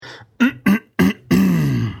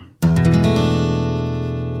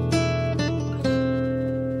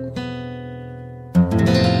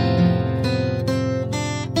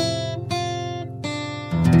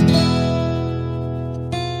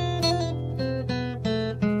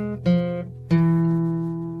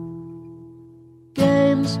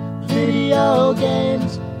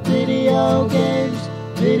video games,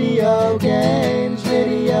 video games,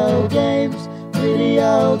 video games,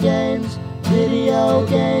 video games, video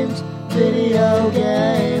games, video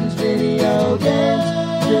games, video games,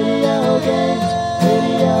 video games,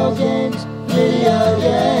 video games, video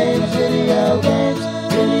games, video games,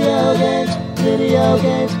 video games, video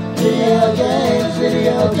games, video games,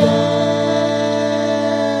 video games.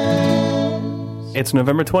 It's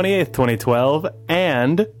November 28th, 2012,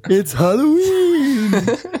 and It's Halloween!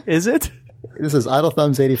 is it? This is Idle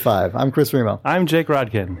Thumbs 85. I'm Chris Remo. I'm Jake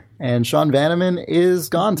Rodkin. And Sean Vanneman is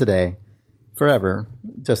gone today. Forever.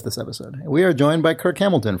 Just this episode. We are joined by Kirk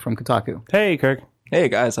Hamilton from Kotaku. Hey, Kirk. Hey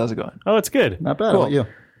guys, how's it going? Oh, it's good. Not bad. Cool. How about you?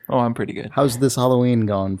 Oh, I'm pretty good. How's this Halloween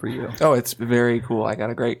going for you? Oh, it's very cool. I got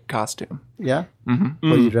a great costume. Yeah? Mm-hmm.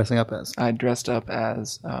 What are you dressing up as? I dressed up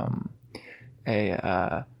as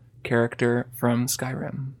a character from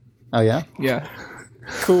Skyrim. Oh, yeah? Yeah.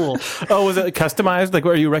 Cool. Oh, was it customized? Like,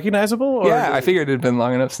 were you recognizable? Or? Yeah, I figured it had been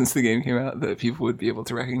long enough since the game came out that people would be able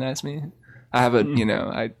to recognize me. I have a,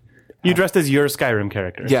 You dressed as your Skyrim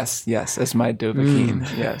character. yes, as my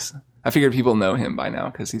Dovahkiin, yes. I figured people know him by now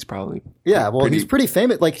because he's probably... Yeah, well, he's pretty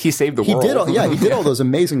famous. Like He saved the world. He did all those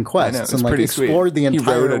amazing quests it's and like pretty explored sweet. the He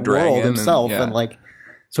entire rode a dragon world himself and- and like...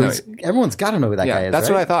 So everyone's got to know who that guy is, that's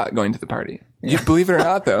right? what I thought going to the party. You believe it or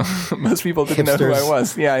not, though, most people didn't know who I Hipsters.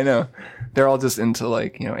 was. Yeah, I know. They're all just into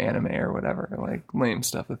anime or whatever, like lame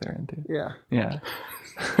stuff that they're into. Yeah. Yeah.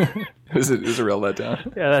 it was a real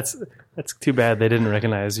letdown. Yeah, that's too bad they didn't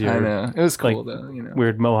recognize your I know. It was cool, like, though.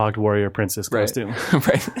 weird mohawked warrior princess Right. costume.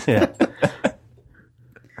 Right. Yeah.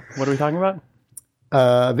 What are we talking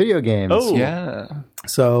about? Video games. Oh. Yeah.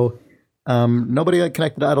 So nobody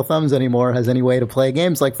connected to Idle Thumbs anymore has any way to play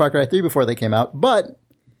games like Far Cry 3 before they came out. But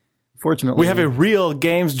fortunately, We have a real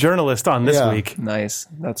games journalist on this Yeah. week. Nice.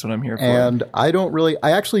 That's what I'm here for. and I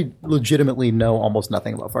actually legitimately know almost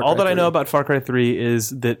nothing about Far Cry All that 3. I know about Far Cry 3 is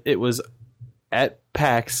that it was at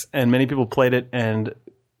PAX and many people played it and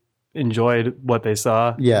enjoyed what they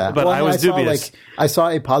saw. Yeah. But Well, I was dubious. I saw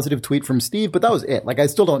a positive tweet from Steve, but that was it. Like, I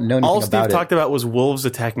still don't know anything All about Steve it. talked about was wolves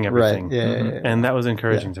attacking everything. Right. Yeah. And that was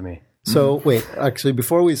encouraging to me. So, wait, actually,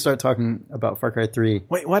 before we start talking about Far Cry 3,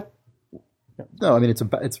 Wait, what? no, I mean,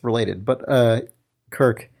 it's related. But,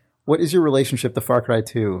 Kirk, what is your relationship to Far Cry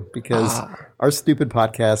 2? Because our stupid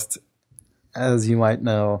podcast, as you might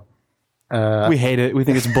know, We hate it. We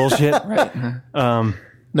think it's bullshit.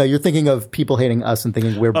 no, you're thinking of people hating us and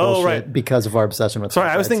thinking we're bullshit right. because of our obsession with Sorry,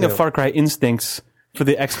 Far I was Cry thinking 2. of Far Cry Instincts for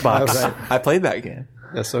the Xbox. Oh, right. I played that game.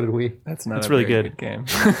 Yeah, so did we. That's not It's a really very good. game.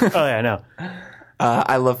 Oh, yeah, I know.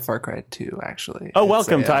 I love Far Cry 2, actually. Oh,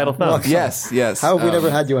 welcome to Idle Thumbs. Yes. How have we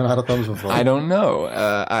never had you on Idle Thumbs before? I don't know.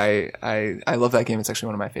 I love that game. It's actually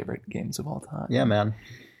one of my favorite games of all time. Yeah, man.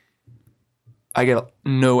 I get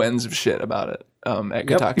no ends of shit about it at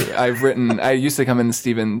Kotaku. I used to come in,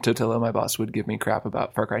 Steven Totillo, my boss, would give me crap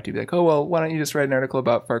about Far Cry 2. Be like, oh, well, why don't you just write an article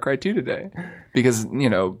about Far Cry 2 today? Because,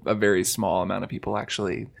 a very small amount of people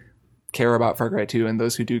actually care about Far Cry 2, and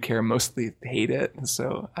those who do care mostly hate it.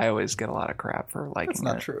 So I always get a lot of crap for liking That's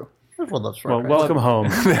not it. true. Everyone loves Far Well, Cry. welcome home.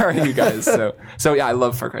 There are you guys. So yeah, I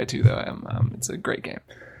love Far Cry 2, though. It's a great game.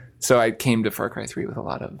 So I came to Far Cry 3 with a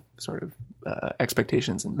lot of sort of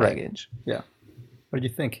expectations and baggage. Yeah. What did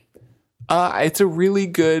you think? It's a really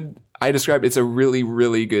good. It's a really,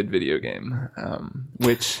 really good video game.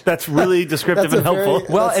 Which That's really descriptive That's and a very-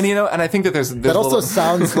 helpful. well, and and I think that there's That also little,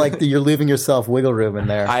 sounds like you're leaving yourself wiggle room in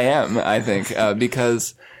there. I am. I think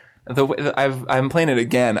because I'm playing it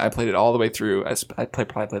again. I played it all the way through. I probably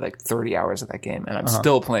played like 30 hours of that game, and I'm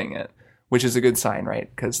still playing it, which is a good sign, right?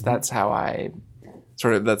 Because that's how I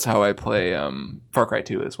play Far Cry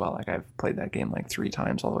 2 as well. Like I've played that game like 3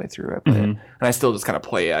 times all the way through. I play it, and I still just kind of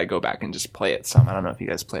play it. I go back and just play it some. I don't know if you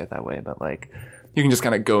guys play it that way, but like you can just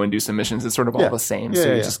kind of go and do some missions. It's sort of all the same,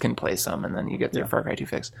 so you just can play some, and then you get your Far Cry 2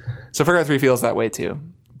 fix. So Far Cry 3 feels that way too,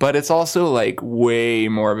 but it's also like way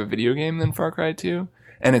more of a video game than Far Cry 2,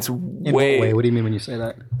 and it's In what way? What do you mean when you say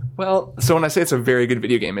that? well. So when I say it's a very good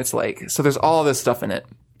video game, it's like there's all this stuff in it.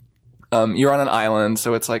 You're on an island,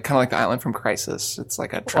 so it's like kind of like the island from Crysis. It's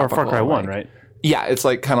like a Or tropical, Far Cry 1, like- right? Yeah, it's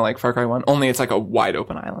like kind of like Far Cry 1, only it's like a wide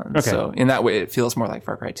open island. Okay. So in that way, it feels more like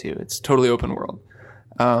Far Cry 2. It's totally open world.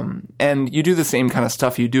 And you do the same kind of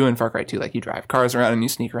stuff you do in Far Cry 2. Like you drive cars around and you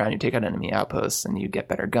sneak around, you take out enemy outposts and you get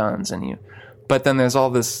better guns but then there's all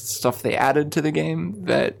this stuff they added to the game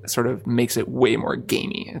that sort of makes it way more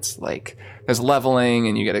gamey. It's like there's leveling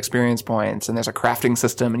and you get experience points and there's a crafting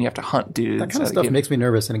system and you have to hunt dudes. That kind of stuff makes me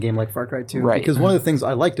nervous in a game like Far Cry 2. Right. Because one of the things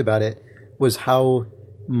I liked about it was how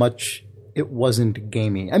much it wasn't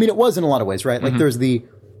gamey. I mean, it was in a lot of ways, right? Like there's the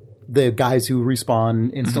the guys who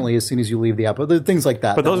respawn instantly as soon as you leave the outpost, things like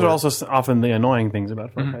that. But those are also often the annoying things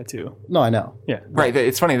about Far Cry 2. No, I know. Yeah. Right.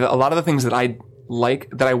 It's funny that a lot of the things that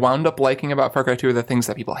I wound up liking about Far Cry 2 are the things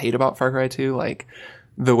that people hate about Far Cry 2, like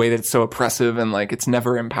the way that it's so oppressive and like it's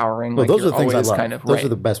never empowering. Well, like, those are the things I love. Kind of, those are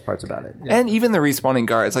the best parts about it. Yeah. And even the respawning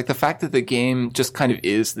guards, like the fact that the game just kind of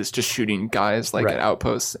is this just shooting guys like at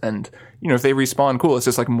outposts, and if they respawn, cool. It's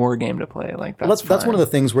just like more game to play. Like that's one of the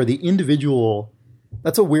things where the individual.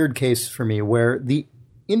 That's a weird case for me, where the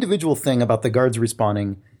individual thing about the guards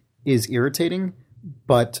respawning is irritating,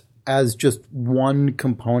 but as just one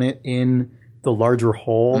component in the larger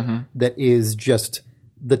whole that is just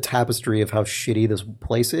the tapestry of how shitty this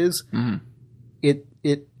place is, it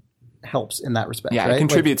helps in that respect. Yeah, right? it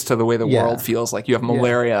contributes to the way the world feels. Like you have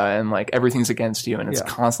malaria and like everything's against you, and it's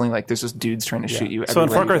constantly like there's just dudes trying to shoot you. So in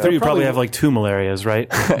Far Cry 3, you probably have like 2 malarias,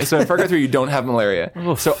 right? So in Far Cry 3, you don't have malaria.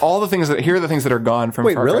 So all the things here are the things that are gone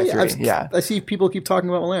from Far Cry 3. I see people keep talking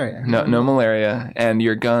about malaria. No malaria, and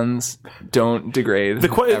your guns don't degrade.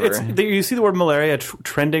 You see the word malaria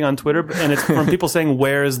trending on Twitter, and it's from people saying,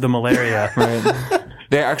 "Where's the malaria?" Right.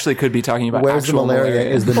 They actually could be talking about where's actual the malaria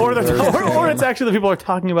is the or it's actually the people are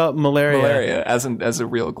talking about malaria as a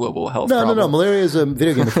real global health problem. No. Malaria is a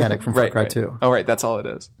video game mechanic from Far Cry 2. Oh, right. That's all it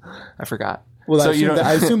is. I forgot. Well,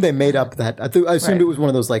 I assume they made up that. I assumed it was one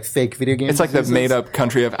of those like fake video games. It's like the made up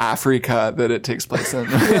country of Africa that it takes place in.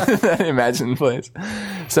 That imagined place.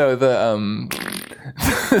 So the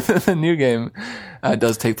new game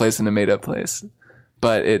does take place in a made up place.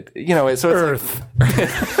 But it's Earth.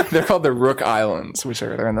 Like, they're called the Rook Islands,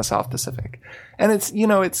 they're in the South Pacific, and it's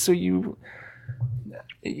so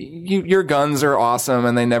your guns are awesome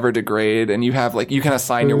and they never degrade, and you have like you can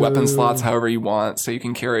assign your weapon slots however you want, so you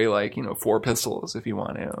can carry like 4 pistols if you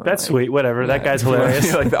want to. That's sweet. Whatever. That guy's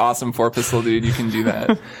hilarious. Like the awesome 4 pistol dude, you can do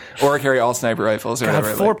that, or carry all sniper rifles or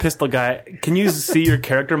whatever. 4 pistol guy. Can you see your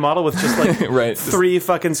character model with just like 3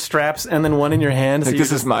 fucking straps and then 1 in your hand? Like,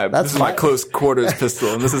 this is my close quarters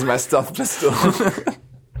pistol, and this is my stealth pistol.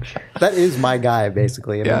 That is my guy,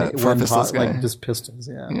 basically. One pistols guy. Like just pistols.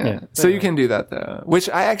 Yeah. So you can do that though, which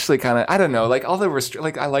I actually kind of I don't know. Like all the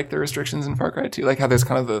I like the restrictions in Far Cry 2, like how there's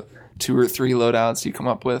kind of the 2 or 3 loadouts you come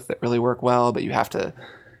up with that really work well, but you have to.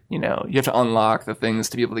 You have to unlock the things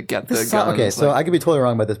to be able to get the guns. Okay, so I could be totally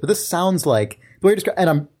wrong about this, but this sounds like the way you describe. And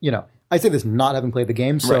I'm, I say this not having played the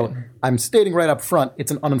game, so I'm stating right up front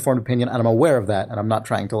it's an uninformed opinion, and I'm aware of that, and I'm not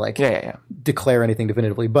trying to declare anything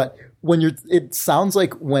definitively. But it sounds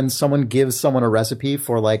like when someone gives someone a recipe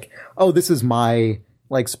for like, oh, this is my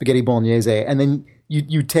like spaghetti bolognese, and then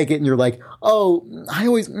you take it and you're like, oh, I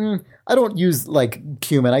don't use like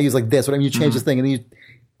cumin, I use like this. Whatever, you change this thing, and then you.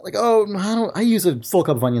 Like, oh, I use a full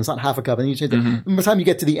cup of onions, not half a cup. And then you change it. And by the time you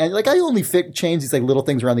get to the end, like, I only change these like little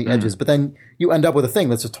things around the edges, but then you end up with a thing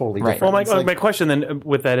that's just totally different. Well, my question then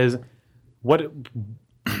with that is,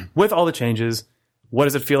 with all the changes, what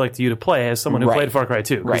does it feel like to you to play as someone who played Far Cry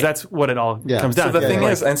 2? Because that's what it all comes down to. So the thing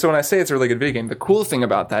is, and so when I say it's a really good video game, the cool thing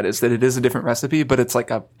about that is that it is a different recipe, but it's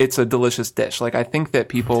a delicious dish. Like I think that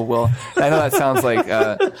people will. I know that sounds like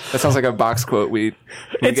a box quote.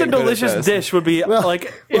 It's a delicious dish would be no,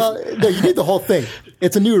 you need the whole thing.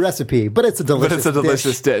 It's a new recipe, but it's a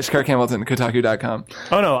delicious dish. Kirk Hamilton, Kotaku.com.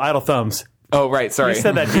 Oh no, Idle Thumbs. Oh, right. Sorry. You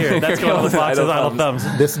said that here. That's going on the box as Idle Thumbs.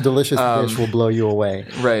 This delicious dish will blow you away.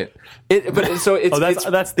 Right. That's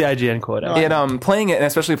the IGN quote. Playing it, and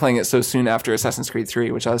especially playing it so soon after Assassin's Creed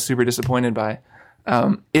 3, which I was super disappointed by.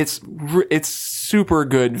 It's super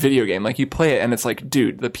good video game. Like you play it, and it's like,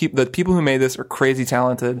 dude, the people who made this are crazy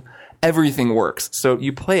talented. Everything works. So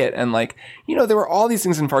you play it, and like, there were all these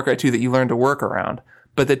things in Far Cry 2 that you learned to work around,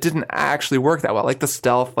 but that didn't actually work that well. Like the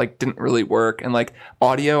stealth, didn't really work, and like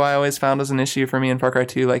audio, I always found was an issue for me in Far Cry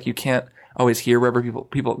 2. Like you can't always hear wherever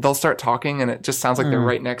people they'll start talking, and it just sounds like they're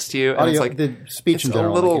right next to you. And audio, it's like the speech in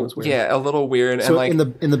general, a little weird. So and like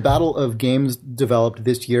in the battle of games developed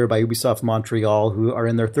this year by Ubisoft Montreal, who are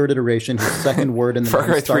in their 3rd iteration, whose second word in the Far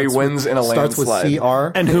Cry 3 wins in a starts landslide, with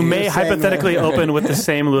CR, and who may hypothetically open with the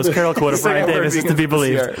same Lewis Carroll quote of Brian Davis is to be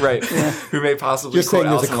believed. Right? Who may possibly just saying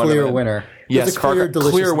there's a clear winner. Yes, clear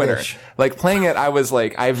winner. Dish. Like playing it, I was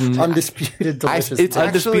like, undisputed delicious. It's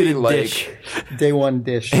actually like dish. Day one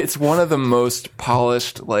dish. It's one of the most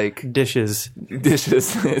polished dishes. It's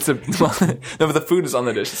but the food is on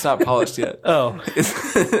the dish. It's not polished yet.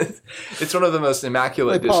 It's one of the most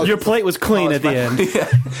immaculate dishes. Your plate was clean at the end. Yeah.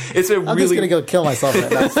 I'm just gonna go kill myself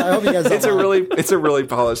right now. So I hope you guys. It's a really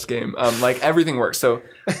polished game. Like everything works. So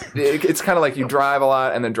it's kind of like you drive a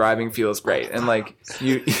lot, and then driving feels great, and like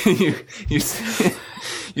you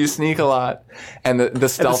You sneak a lot, and the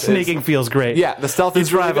stealth. And the sneaking feels great. Yeah, the stealth you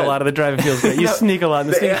is really drive good. a lot of the driving feels great. You sneak a lot, and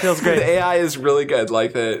the sneaking feels great. The AI is really good.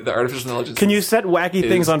 Like the artificial intelligence. Can you set wacky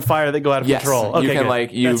things on fire that go out of control? Okay, you can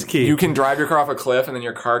good. That's key. You can drive your car off a cliff, and then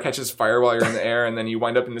your car catches fire while you're in the air, and then you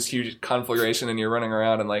wind up in this huge conflagration, and you're running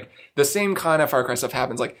around, and like the same kind of Far Cry stuff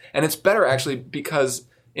happens. Like, and it's better actually because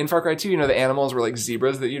in Far Cry 2, you know, the animals were like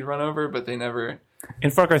zebras that you'd run over, but they never.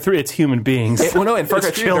 In Far Cry 3, it's human beings. In Far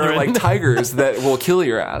Cry 3, there are like tigers that will kill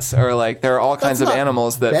your ass, or like there are all kinds of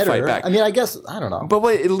animals that fight back. I mean, I guess, I don't know. But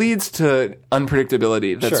it leads to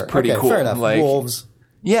unpredictability. That's pretty cool. Fair enough. Like, wolves.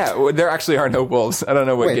 Yeah, there actually are no wolves. I don't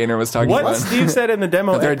know what Gaynor was talking about. What Steve said in the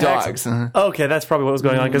demo. They're dogs. Okay, that's probably what was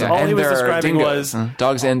going on, because all he was describing was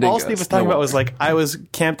dogs and dingoes. All Steve was talking about was like, I was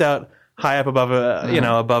camped out high up above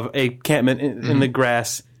above a campment in the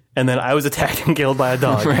grass. And then I was attacked and killed by a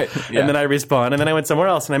dog. Right, yeah. And then I respawned. And then I went somewhere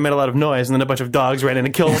else and I made a lot of noise. And then a bunch of dogs ran in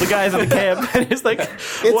and killed all the guys in the camp. And it's like,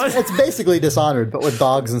 what? It's basically Dishonored, but with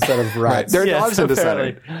dogs instead of rats. They're dogs in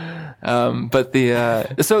Dishonored. But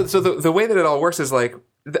the way that it all works is like,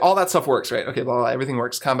 all that stuff works, right? Okay, blah, blah, everything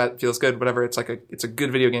works. Combat feels good, whatever. It's a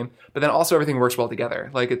good video game. But then also everything works well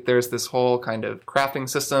together. Like there's this whole kind of crafting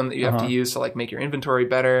system that you have to use to like make your inventory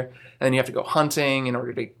better. And then you have to go hunting in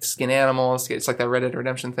order to skin animals. It's like that Red Dead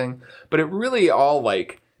Redemption thing. But it really all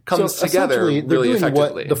like comes together really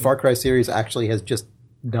effectively. What the Far Cry series actually has just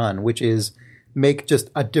done, which is make just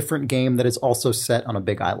a different game that is also set on a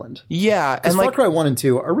big island. Yeah. Because Far Cry 1 and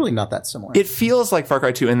 2 are really not that similar. It feels like Far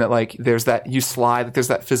Cry 2 in that like there's that you slide, like there's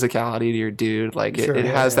that physicality to your dude. Like it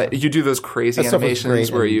has that, you do those crazy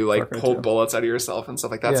animations where you like pull bullets out of yourself and stuff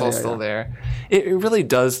like that's all still there. It really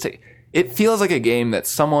does it feels like a game that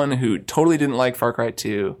someone who totally didn't like Far Cry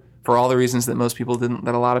 2 for all the reasons that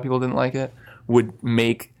that a lot of people didn't like it would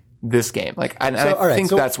make this game. Like, I think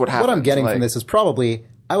that's what happened. What I'm getting from this is probably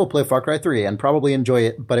I will play Far Cry 3 and probably enjoy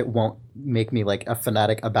it, but it won't make me like a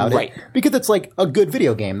fanatic about it. Because it's like a good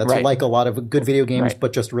video game. That's like a lot of good video games,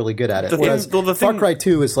 but just really good at it. Whereas Far Cry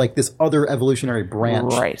 2 is like this other evolutionary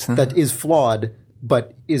branch that is flawed,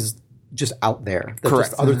 but is just out there.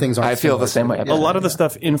 Correct. Just other things aren't. I feel the same way. A lot of the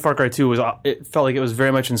stuff in Far Cry 2 it felt like it was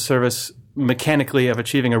very much in service mechanically of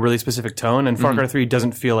achieving a really specific tone, and Far Cry 3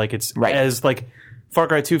 doesn't feel like it's as like Far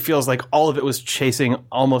Cry 2 feels like all of it was chasing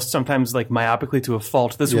almost sometimes like myopically to a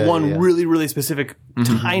fault. This really, really specific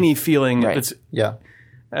tiny feeling that's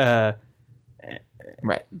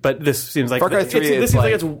right. But this seems like Far Cry 3 this seems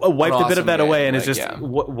like it's wiped a bit of that away, and like, it's just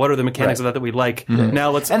what are the mechanics of that we like.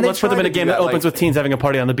 Now let's put them in a game that opens with teens having a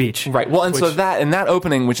party on the beach. Right. Well, and so that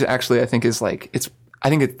opening, which actually I think is like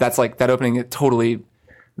that's like that opening. It totally.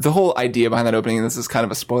 The whole idea behind that opening, and this is kind of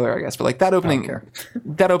a spoiler, I guess, but like that opening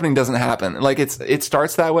doesn't happen. Like it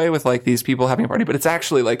starts that way with like these people having a party, but it's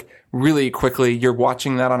actually like really quickly you're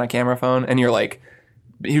watching that on a camera phone and you're like,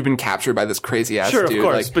 you've been captured by this crazy ass dude. Sure, of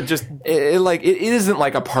course, like, but just it isn't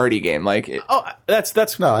like a party game. Like that's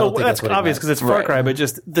obvious because it's Far Cry, but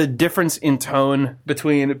just the difference in tone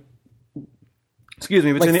between.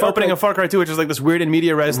 Between the opening of Far Cry 2, which is like this weird in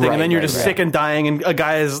media res thing, and then you're just sick and dying, and a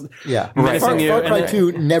guy is menacing you. Far Cry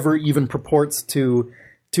 2 never even purports to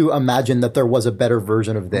imagine that there was a better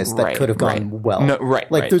version of this that could have gone well. No,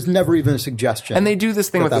 there's never even a suggestion. And they do this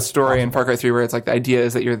thing with the story in Far Cry 3 where it's like the idea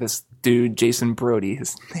is that you're this dude, Jason Brody.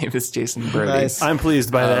 His name is Jason Brody. Nice. I'm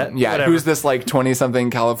pleased by that. Yeah, Whatever. Who's this like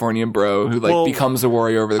 20-something Californian bro who like becomes a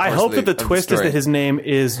warrior over the course I hope of the that the twist is that his name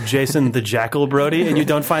is Jason the Jackal Brody, and you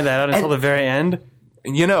don't find that out until the very end.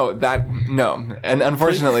 You know that no, and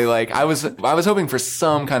unfortunately, like I was hoping for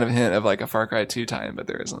some kind of hint of like a Far Cry 2 tie-in, but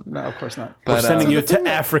there isn't. No, of course not. But, we're sending you to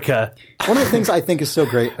Africa. One of the things I think is so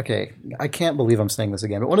great. Okay, I can't believe I'm saying this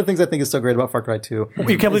again, but one of the things I think is so great about Far Cry 2.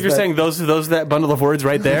 You can't believe you're saying that bundle of words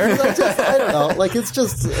right there. I don't know. Like it's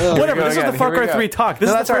just whatever. This is the Far Cry 3 talk. This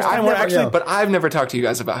is the first time we're actually. But I've never talked to you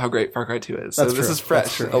guys about how great Far Cry 2 is. So this is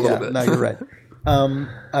fresh a little bit. No, you're right.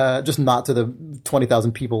 Just not to the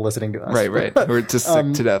 20,000 people listening to us. Right. We're just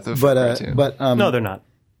sick to death of Far Cry 2. No, they're not.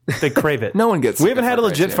 They crave it. No one gets. We haven't had a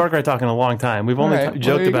legit Far Cry talk in a long time. We've only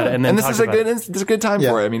joked about it, and then this is a good time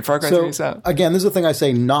for it. I mean, Far Cry 3 is out. Again, this is the thing I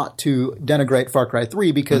say not to denigrate Far Cry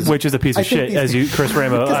 3 because which is a piece of shit, as Chris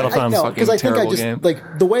Ramo idle thumbs. Because I think I just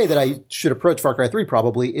like the way that I should approach Far Cry 3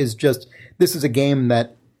 probably is just this is a game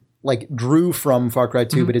that like drew from Far Cry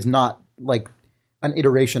 2, but is not like an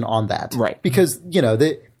iteration on that. Right. Because,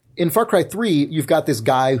 in Far Cry 3, you've got this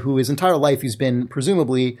guy who his entire life he's been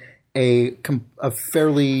presumably a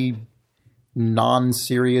fairly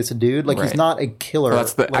non-serious dude. Like he's not a killer. Well,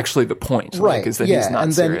 that's actually the point. Right. Like, is that he's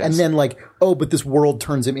not serious. And then like, but this world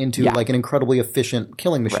turns him into like an incredibly efficient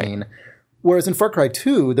killing machine. Whereas in Far Cry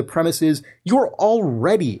 2, the premise is you're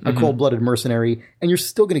already a cold-blooded mercenary, and you're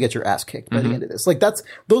still going to get your ass kicked by the end of this. Like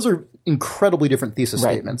those are incredibly different thesis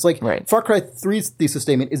statements. Like Far Cry 3's thesis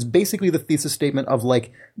statement is basically the thesis statement of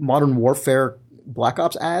like Modern Warfare Black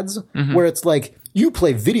Ops ads, where it's like you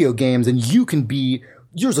play video games and you can be.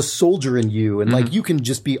 There's a soldier in you, and like you can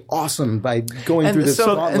just be awesome by going through this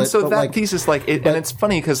gauntlet. And so that like, thesis, like, and it's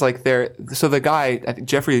funny because like so the guy, I think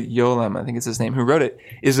Jeffrey Yolem, I think is his name, who wrote it,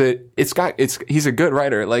 he's a good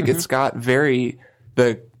writer. Like it's got the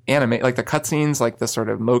cutscenes, like the sort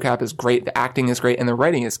of mocap is great, the acting is great, and the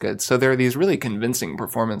writing is good. So there are these really convincing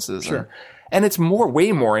performances, and it's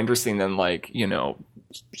way more interesting than like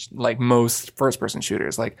like most first person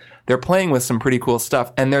shooters. Like they're playing with some pretty cool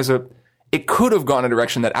stuff, and it could have gone a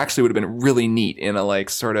direction that actually would have been really neat in a like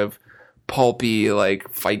sort of pulpy, like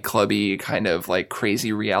Fight Clubby kind of like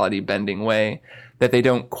crazy reality bending way that they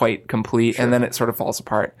don't quite complete, and then it sort of falls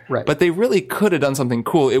apart. Right. But they really could have done something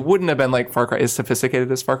cool. It wouldn't have been like Far Cry as sophisticated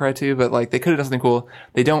as Far Cry 2, but like they could have done something cool.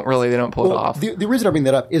 They don't pull it off. The reason I bring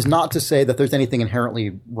that up is not to say that there's anything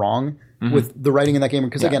inherently wrong with the writing in that game,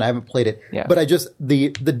 because again, I haven't played it. Yeah. But I just the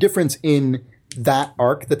difference in that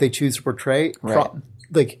arc that they choose to portray,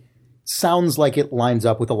 sounds like it lines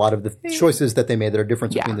up with a lot of the choices that they made that are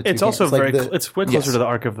different between the two. It's also games. it's way closer to the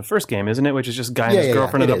arc of the first game, isn't it? Which is just guy and his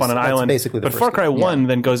girlfriend end up on an island. Basically but Far Cry 1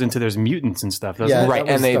 then goes into there's mutants and stuff, doesn't it? Right,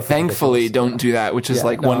 and they thankfully don't do that, which is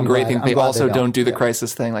one great thing. They also don't do the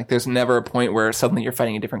crisis thing. Like there's never a point where suddenly you're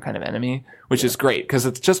fighting a different kind of enemy, which is great because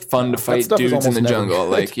it's just fun to fight dudes in the jungle.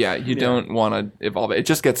 Like you don't want to evolve it. It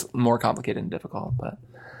just gets more complicated and difficult. But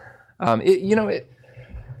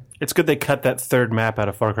it's good they cut that third map out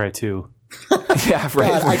of Far Cry 2. Yeah,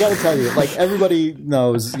 right. God, I gotta tell you, like everybody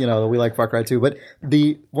knows, that we like Far Cry 2, but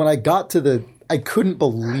when I got to I couldn't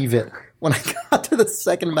believe it when I got to the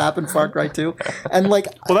second map in Far Cry 2, and like,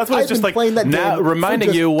 well, that's what it's just like now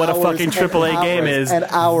reminding you what a fucking AAA game is, and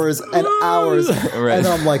hours and hours, and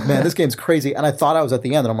I'm like, man, this game's crazy, and I thought I was at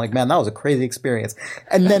the end, and I'm like, man, that was a crazy experience,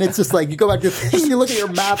 and then it's just like you go back to the thing, you look at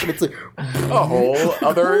your map, and it's like a whole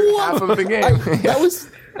other half of the game.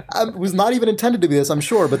 It was not even intended to be this, I'm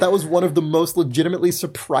sure, but that was one of the most legitimately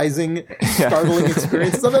surprising, startling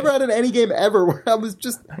experiences I've ever had in any game ever, where I was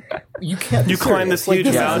just, you can't You climb this huge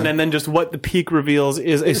mountain, and then just what the peak reveals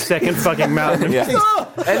is a second fucking mountain. And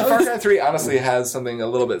Far Cry 3 honestly has something a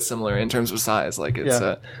little bit similar in terms of size. Like it's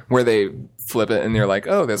where they flip it and you're like,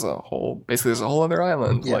 oh, there's a whole other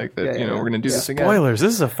island. We're going to do this again. Spoilers.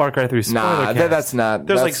 This is a Far Cry 3 spoiler. Nah, that's not.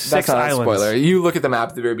 There's like 6 islands. Spoiler. You look at the map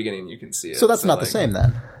at the very beginning, you can see it. So that's not the same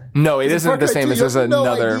then. No, it isn't the same as there's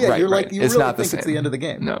another. Right. It's not the same. It's the end of the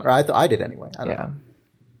game. No, or I did anyway. I don't know.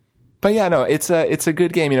 But yeah, no, it's a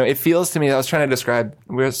good game. It feels to me. I was trying to describe.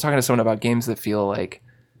 We were talking to someone about games that feel like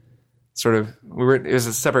sort of. It was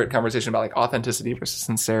a separate conversation about like authenticity versus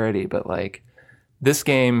sincerity, but like this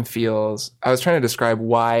game feels. I was trying to describe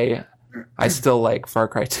why I still like Far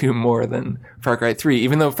Cry 2 more than Far Cry 3,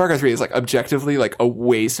 even though Far Cry 3 is like objectively like a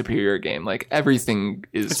way superior game. Like everything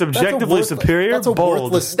is. It's objectively superior. That's a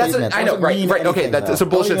worthless statement. I know, right. Okay, that's a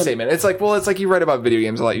bullshit statement. It's like, well, it's like you write about video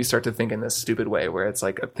games a lot. You start to think in this stupid way where it's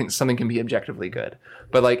like something can be objectively good,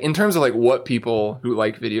 but like in terms of like what people who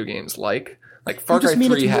like video games like Far Cry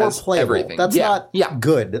 3 has everything. That's not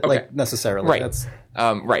good, like necessarily. Right. That's,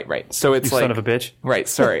 right. So it's you like son of a bitch. Right.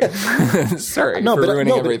 Sorry. Sorry for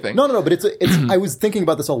ruining everything. No. But it's. I was thinking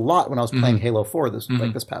about this a lot when I was playing Halo 4 this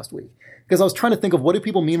past week, because I was trying to think of what do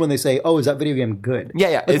people mean when they say, "Oh, is that video game good?"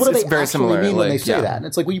 Yeah. Like, what do they very actually similar. mean when they say that? And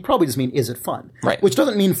it's like, well, you probably just mean, is it fun? Right. Which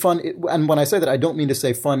doesn't mean fun. And when I say that, I don't mean to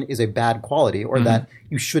say fun is a bad quality or that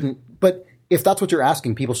you shouldn't. But if that's what you're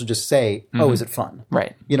asking, people should just say, "Oh, is it fun?"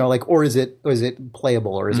 Right. Or is it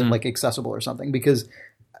playable, or is it like accessible or something? Because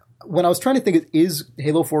when I was trying to think, is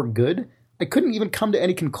Halo 4 good? I couldn't even come to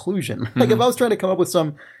any conclusion. Like if I was trying to come up with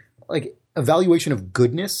some like evaluation of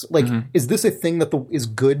goodness, like is this a thing that is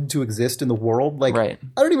good to exist in the world? Like I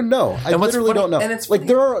don't even know. I literally don't know. And it's like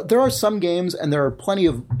there are some games and there are plenty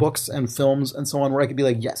of books and films and so on where I could be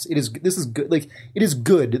like, yes, this is good. Like it is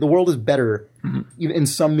good. The world is better even in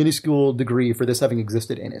some minuscule degree for this having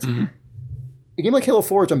existed in it. A game like Halo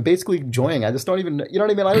 4, which I'm basically enjoying, I just don't even, you know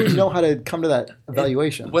what I mean? I don't even know how to come to that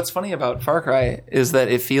evaluation. What's funny about Far Cry is that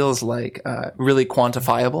it feels like really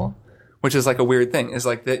quantifiable, which is like a weird thing. Is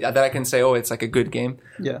like that I can say, oh, it's like a good game.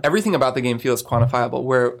 Yeah. Everything about the game feels quantifiable,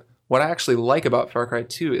 where what I actually like about Far Cry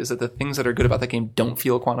 2 is that the things that are good about that game don't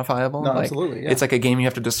feel quantifiable. No, like, absolutely. Yeah. It's like a game you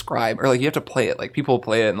have to describe, or like you have to play it. Like people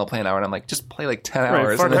play it and they'll play an hour, and I'm like, just play like 10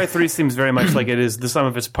 hours. Far Cry 3 seems very much like it is. The sum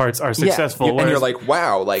of its parts are successful. And you're like,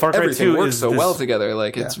 wow, like Far Cry everything 2 works so well together.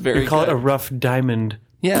 Like it's very. You call good. it a rough diamond.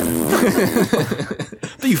 Yeah.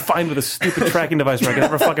 that you find with a stupid tracking device where I can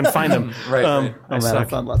never fucking find them. Right. I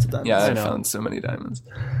found lots of diamonds. Yeah, I found so many diamonds.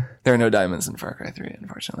 There are no diamonds in Far Cry 3,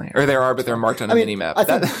 unfortunately. Or there are, but they're marked on a mini-map.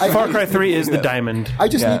 Far Cry 3 is the diamond. I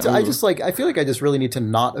just need to. I feel like I just really need to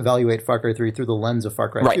not evaluate Far Cry 3 through the lens of Far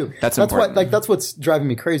Cry 2. That's important. Why, that's what's driving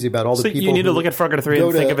me crazy about all the people. You need to look at Far Cry 3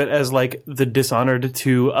 and think of it as like the Dishonored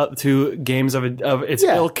to games of its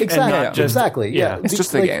ilk, exactly, and not just It's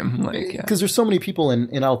just a game, because there's so many people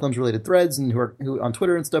in Al Thumbs related threads and who on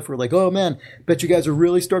Twitter and stuff who are like, oh man, bet you guys are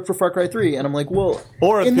really stoked for Far Cry 3, and I'm like, well,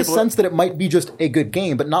 or in the sense that it might be just a good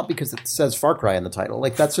game, but not because it says Far Cry in the title.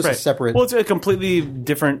 Like that's just a separate. Well, it's a completely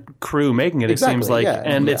different crew making it. Exactly, it seems like,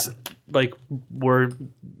 it's like we're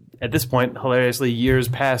at this point hilariously years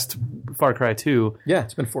past Far Cry 2. Yeah,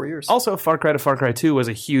 it's been 4 years. Also, Far Cry to Far Cry 2 was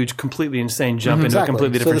a huge, completely insane jump into a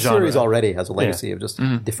completely different genre. So the series already has a legacy of just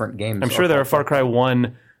different games. I'm sure there are Far Cry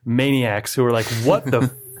 1 maniacs who are like, what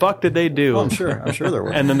the fuck did they do? Oh, I'm sure there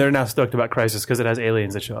were. And then they're now stoked about Crysis because it has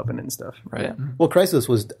aliens that show up in it and stuff. Right. Yeah. Well, Crysis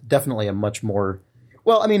was definitely a much more.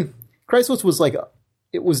 Well, I mean, Crysis was like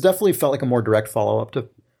it was definitely felt like a more direct follow up to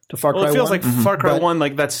Far Cry 1. It feels like Far Cry 1,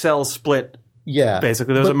 like that cell split. Yeah,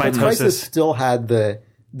 basically, there was a mitosis. Crysis still had the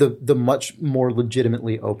much more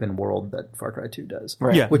legitimately open world that Far Cry 2 does.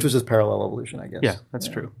 Right. Yeah. Which was just parallel evolution, I guess. Yeah, that's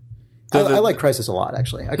true. I like Crysis a lot,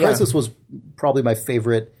 actually. Crysis was probably my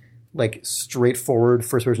favorite, like straightforward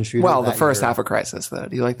first person shooter. Well, the first half of Crysis, though.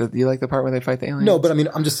 Do you like the part where they fight the aliens? No, but I mean,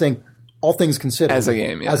 I'm just saying. All things considered, as a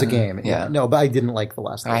game, yeah. No, but I didn't like the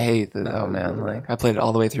last. I hate the. Oh man, like I played it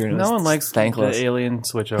all the way through. And no one likes thankless. The alien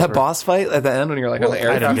switch over. That boss fight at the end when you're like on the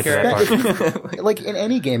aircraft carrier. Like in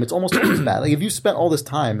any game, it's almost always bad. Like if you spent all this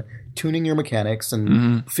time tuning your mechanics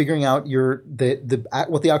and figuring out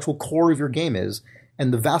what the actual core of your game is,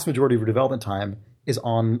 and the vast majority of your development time is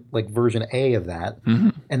on like version A of that,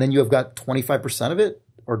 and then you have got 25% of it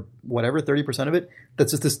or whatever, 30% of it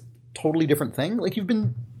that's just this totally different thing. Like you've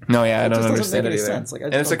been. No, yeah, I don't understand it either. Sense. Like,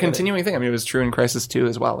 and it's a continuing thing. I mean, it was true in Crysis 2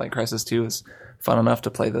 as well. Like Crysis 2 was fun enough to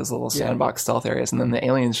play those little sandbox stealth areas, and then the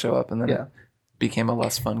aliens show up, and then it became a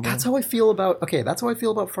less fun game. That's how I feel about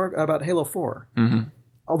about Halo 4.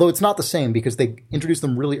 Although it's not the same because they introduced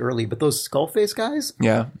them really early, but those Skullface guys,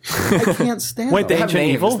 I can't stand. Wait, them. the Ancient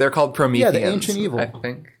Evil? They're called Prometheans. Yeah, the Ancient Evil. I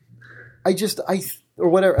think. Or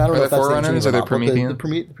whatever. I don't know if that's Forerunners or the Prometheans.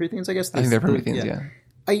 The Prometheans, I guess. I think they're Prometheans.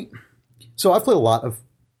 Yeah. So I've played a lot of.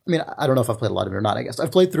 I mean, I don't know if I've played a lot of it or not. I guess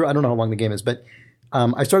I've played through. I don't know how long the game is, but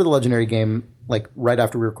I started the Legendary game like right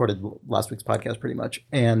after we recorded last week's podcast, pretty much,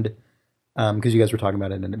 and because you guys were talking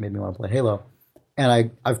about it, and it made me want to play Halo.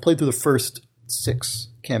 And I've played through the first 6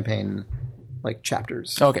 campaign like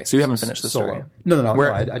chapters. Okay, so you haven't finished the story. No.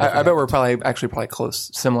 I bet we're probably close,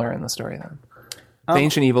 similar in the story then. The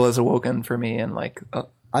Ancient Evil is awoken for me, and like.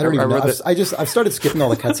 I don't even know. I've started skipping all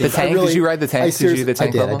the cutscenes. The tank? Did you ride the tank? Did you do the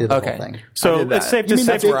tank level? I did the whole thing. So it's safe to say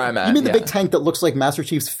that's where I'm at. You mean the big tank that looks like Master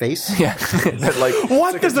Chief's face? Yeah.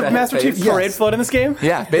 What? Does the Master Chief parade float in this game?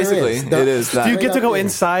 Yeah, basically. It is. Do you get to go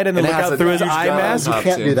inside and then look out through his eye mask? You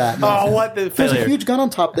can't do that. Oh, what the failure. There's a huge gun on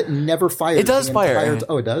top that never fires. It does fire.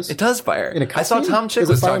 Oh, it does? It does fire. In a cutscene? I saw Tom Chick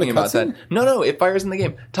was talking about that. No, it fires in the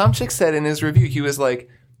game. Tom Chick said in his review, he was like,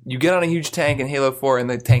 you get on a huge tank in Halo 4 and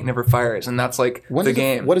the tank never fires, and that's like the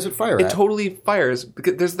game. What does it fire at? It totally fires.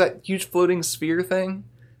 Because there's that huge floating sphere thing,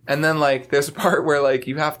 and then like there's a part where like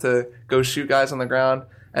you have to go shoot guys on the ground,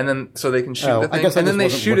 and then so they can shoot the thing, and then they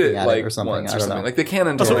shoot it like once or something. Like the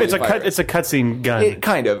cannon. Totally it's a cutscene gun. It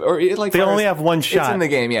kind of, or it like they only have one shot. It's in the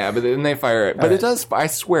game, yeah, but then they fire it. But it does. I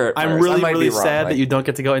swear, it fires. I'm really sad that you don't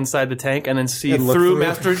get to go inside the tank and then see through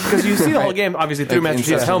Master, because you see the whole game obviously through Master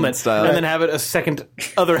Chief's helmet, and then have it a second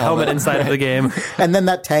other helmet inside of the game, and then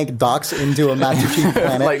that tank docks into a Master Chief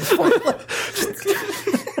planet.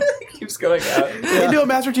 Going out. Into a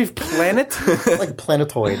Master Chief planet? Like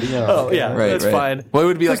planetoid. Oh, yeah. That's fine. Well, it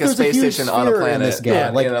would be like a space station on a planet. In this game.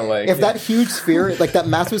 Yeah, like, if that huge sphere, like that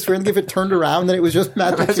massive sphere, if it turned around, then it was just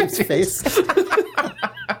Master Chief's face.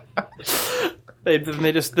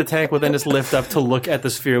 The tank would then just lift up to look at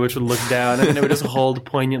the sphere, which would look down, and then it would just hold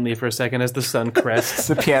poignantly for a second as the sun crests.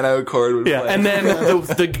 The piano chord would play. And then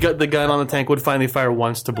the gun on the tank would finally fire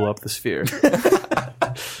once to blow up the sphere.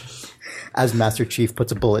 As Master Chief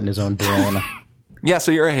puts a bullet in his own brain. Yeah,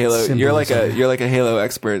 so you're a Halo. You're like a Halo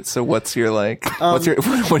expert. So what's your like? What do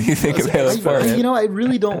you think of Halo 4? I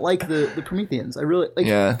really don't like the Prometheans. I really like.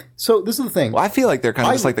 Yeah. So this is the thing. Well, I feel like they're kind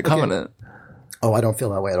of just like the Covenant. Oh, I don't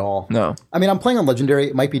feel that way at all. No. I mean, I'm playing on Legendary.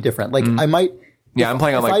 It might be different. Like I might. Yeah, I'm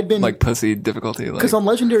playing on like pussy difficulty. Because on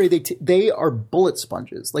Legendary, they are bullet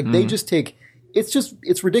sponges. Like they just take.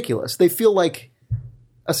 It's ridiculous. They feel like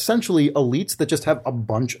essentially elites that just have a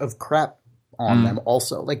bunch of crap on them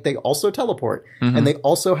also. Like they also teleport and they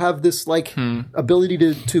also have this like ability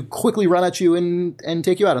to quickly run at you and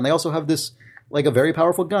take you out. And they also have this like a very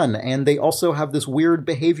powerful gun. And they also have this weird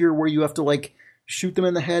behavior where you have to like shoot them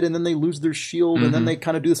in the head and then they lose their shield and then they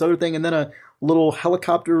kind of do this other thing. And then a little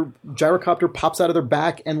gyrocopter pops out of their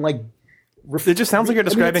back and like, it just sounds like you're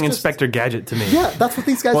describing Inspector Gadget to me. Yeah, that's what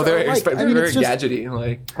these guys are they're like. They're very gadgety.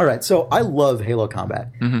 Like, all right, so I love Halo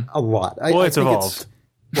combat a lot. It's evolved.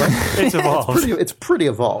 It's evolved. It's pretty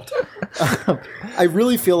evolved. I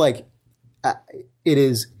really feel like it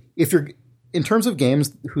is. If you're in terms of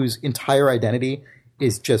games whose entire identity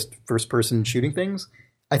is just first-person shooting things,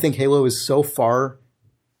 I think Halo is so far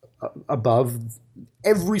above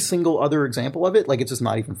every single other example of it. Like, it's just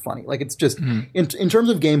not even funny. Like, it's just in terms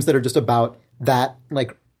of games that are just about that,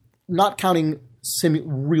 like, not counting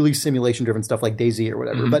really simulation driven stuff like DayZ or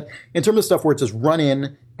whatever, but in terms of stuff where it's just run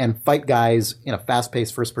in and fight guys in a fast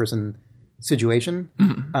paced first person situation,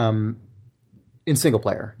 in single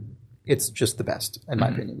player, it's just the best in my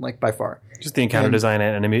opinion, like by far. Just the encounter design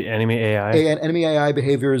and enemy AI. And enemy AI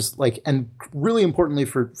behaviors, like, and really importantly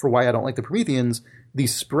for why I don't like the Prometheans, the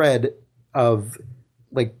spread of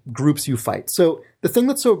like groups you fight. So the thing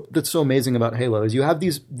that's so amazing about Halo is you have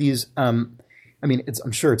these I mean,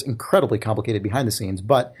 I'm sure it's incredibly complicated behind the scenes,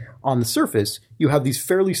 but on the surface, you have these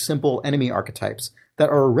fairly simple enemy archetypes that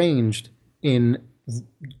are arranged in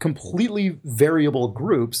completely variable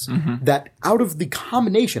groups that out of the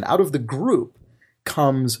combination, out of the group,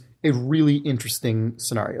 comes a really interesting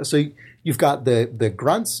scenario. So you've got the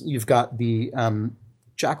grunts, you've got the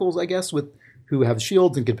jackals, I guess, who have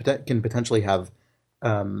shields and can potentially have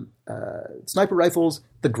sniper rifles.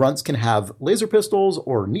 The grunts can have laser pistols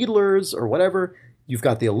or needlers or whatever. You've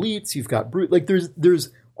got the elites, you've got brute. Like there's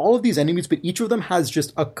all of these enemies, but each of them has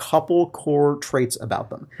just a couple core traits about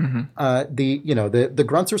them. The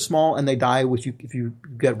grunts are small and they die if you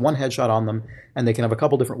get one headshot on them, and they can have a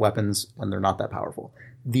couple different weapons and they're not that powerful.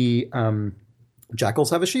 The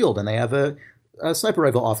jackals have a shield and they have a sniper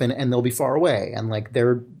rifle often, and they'll be far away, and like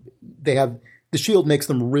they have the shield makes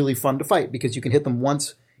them really fun to fight because you can hit them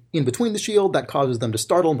once in between the shield. That causes them to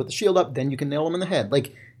startle and put the shield up. Then you can nail them in the head.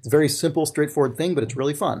 Like, it's a very simple, straightforward thing, but it's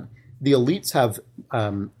really fun. The elites have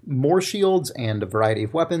more shields and a variety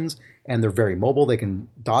of weapons, and they're very mobile. They can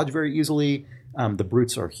dodge very easily. The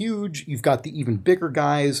brutes are huge. You've got the even bigger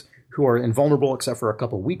guys who are invulnerable except for a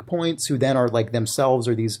couple weak points, who then are like themselves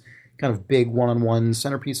are these kind of big one-on-one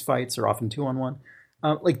centerpiece fights, or often two-on-one.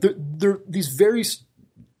 They're these very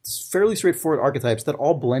fairly straightforward archetypes that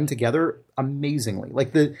all blend together amazingly.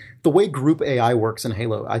 Like the way group AI works in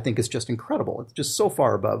Halo, I think is just incredible. It's just so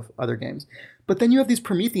far above other games. But then you have these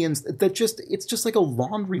Prometheans that it's just like a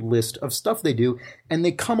laundry list of stuff they do, and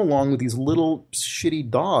they come along with these little shitty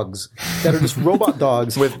dogs that are just robot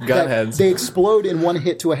dogs with gun heads. They explode in one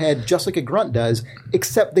hit to a head just like a grunt does,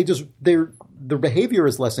 except their behavior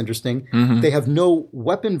is less interesting. They have no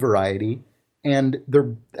weapon variety. And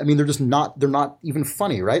they're just not even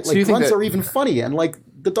funny, right? Like, grunts are even funny, and like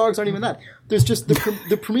the dogs aren't even that. There's just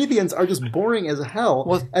the Prometheans are just boring as hell.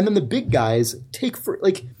 Well, and then the big guys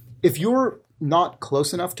if you're not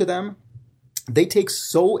close enough to them, they take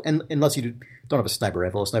unless you don't have a sniper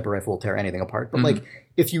rifle will tear anything apart. But like,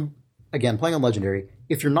 if you, again, playing on Legendary,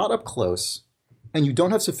 if you're not up close and you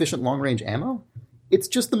don't have sufficient long range ammo, it's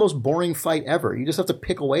just the most boring fight ever. You just have to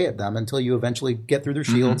pick away at them until you eventually get through their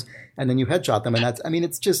shields, and then you headshot them. And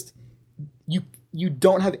it's just, you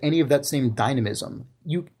don't have any of that same dynamism.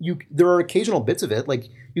 There are occasional bits of it. Like,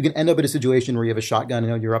 you can end up in a situation where you have a shotgun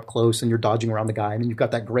and you're up close and you're dodging around the guy, and then you've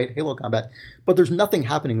got that great Halo combat. But there's nothing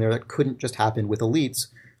happening there that couldn't just happen with elites,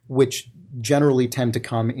 which generally tend to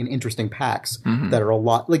come in interesting packs that are a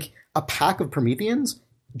lot. Like, a pack of Prometheans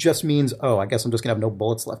just means, I guess I'm just gonna have no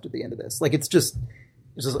bullets left at the end of this. Like, it's just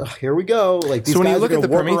here we go. Like, these guys are gonna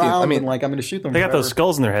warp around, I'm gonna shoot them. They got those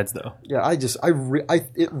skulls in their heads, though. Yeah,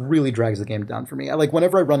 it really drags the game down for me.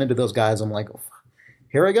 Whenever I run into those guys, I'm like,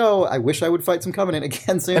 here I go. I wish I would fight some Covenant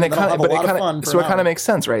again soon. And I'll have a lot of fun. So it kind of makes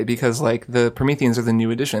sense, right? Because like the Prometheans are the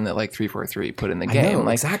new addition that like 343 put in the game. I know,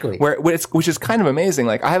 exactly. Which is kind of amazing.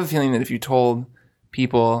 Like, I have a feeling that if you told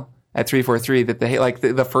people at 343 that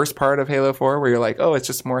the first part of Halo 4 where you're like, it's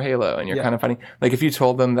just more Halo and you're kind of fighting, like, if you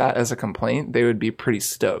told them that as a complaint, they would be pretty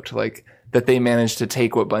stoked, like, that they managed to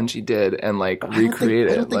take what Bungie did and like recreate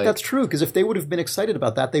it. I don't think that's true, because if they would have been excited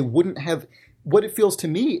about that, they wouldn't have. What it feels to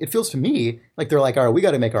me like they're like, all right, we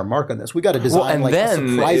got to make our mark on this. We got to design a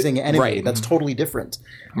surprising enemy that's totally different.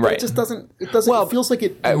 But right. It just doesn't. It doesn't. It feels like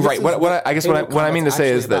it. Right. What I mean to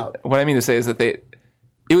say is that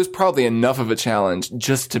it was probably enough of a challenge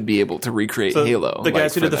just to be able to recreate Halo. The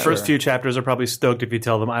guys who did the first few chapters are probably stoked if you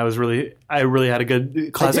tell them I really had a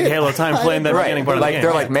good classic Halo time playing that beginning part of the game.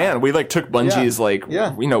 They're like, man, we took Bungie's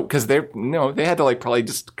because they had to probably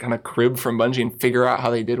just kind of crib from Bungie and figure out how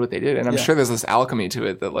they did what they did. And I'm sure there's this alchemy to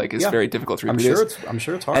it that is very difficult to reproduce. I'm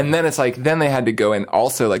sure it's hard. And then it's then they had to go and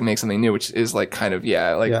also make something new, which is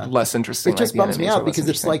less interesting. It just bums me out because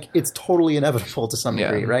it's totally inevitable to some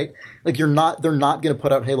degree, right? They're not going to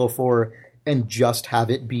put out Halo 4 and just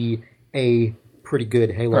have it be a pretty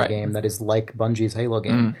good Halo game that is like Bungie's Halo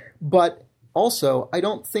game. But also, I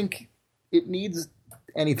don't think it needs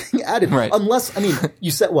anything added. Right. Unless,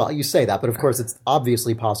 you say that, but of course it's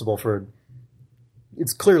obviously possible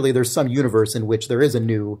it's clearly there's some universe in which there is a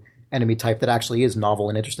new enemy type that actually is novel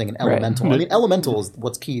and interesting and elemental. Right. Elemental is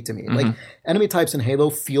what's key to me. Enemy types in Halo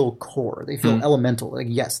feel core. They feel elemental.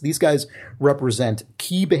 Yes, these guys represent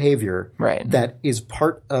key behavior that is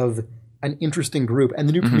part of an interesting group. And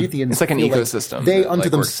the new Prometheans, it's like an ecosystem. They unto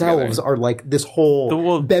themselves are this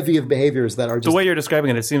whole bevy of behaviors that are just... The way you're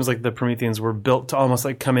describing it seems like the Prometheans were built to almost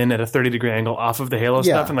come in at a 30-degree angle off of the Halo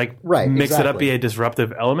stuff and mix it up, be a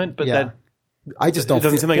disruptive element. But that... I just don't. It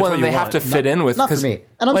doesn't seem like well, and they have to fit in with because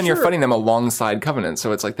when you're fighting them alongside Covenant,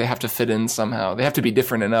 so it's they have to fit in somehow. They have to be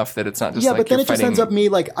different enough that it's not just but then it just ends up me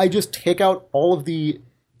I just take out all of the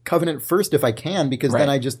Covenant first if I can because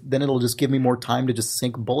then it'll just give me more time to just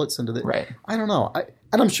sink bullets into the. Right. I don't know.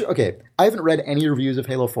 And I'm sure. Okay, I haven't read any reviews of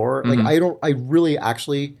Halo 4. I really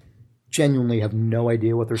actually genuinely have no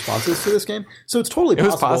idea what the response is to this game. So it's totally possible.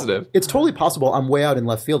 It was positive. It's totally possible I'm way out in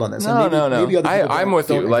left field on this. No. I'm with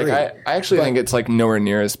you. I actually think it's nowhere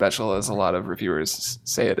near as special as a lot of reviewers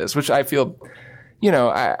say it is, which I feel,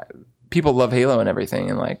 people love Halo and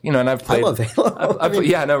everything, and and I've played. I love Halo.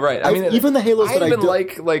 Even the Halos that I do,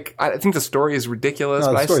 I think the story is ridiculous,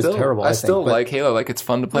 but I still like Halo. It's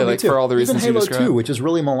fun to play, for all the reasons you described. Even Halo 2, which is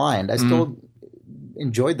really maligned, I still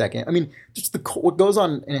enjoyed that game. Just what goes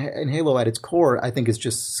on in Halo at its core, I think, is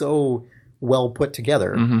just so well put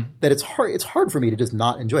together that it's hard for me to just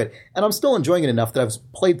not enjoy it. And I'm still enjoying it enough that I've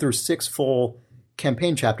played through 6 full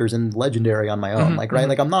campaign chapters in Legendary on my own.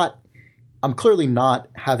 I'm clearly not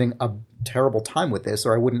having a terrible time with this,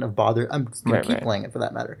 or I wouldn't have bothered. I'm going to keep playing it for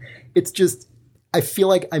that matter. It's just, I feel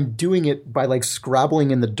like I'm doing it by scrabbling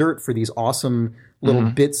in the dirt for these awesome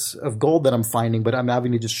little bits of gold that I'm finding, but I'm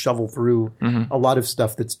having to just shovel through a lot of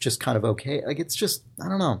stuff that's just kind of okay. It's just, I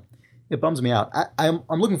don't know. It bums me out. I'm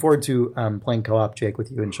looking forward to playing co-op, Jake,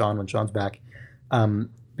 with you and Sean when Sean's back,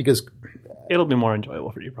 because it'll be more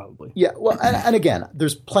enjoyable for you probably. Yeah, well, and again,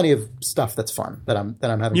 there's plenty of stuff that's fun that I'm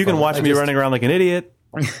having. You can watch me running around like an idiot.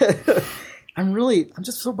 I'm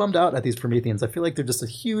just so bummed out at these Prometheans. I feel like they're just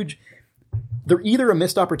they're either a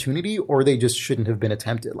missed opportunity or they just shouldn't have been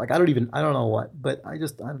attempted. I don't know what, but I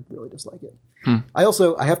really dislike it.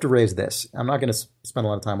 I have to raise this. I'm not going to spend a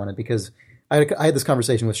lot of time on it because I had this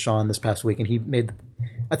conversation with Sean this past week, and he made,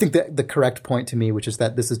 I think, the correct point to me, which is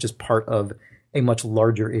that this is just part of a much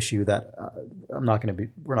larger issue that we're not going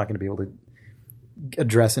to be able to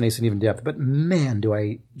address in any even depth. But man, do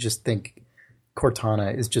I just think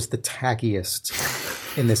Cortana is just the tackiest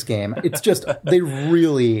in this game. It's just, they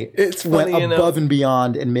really went above and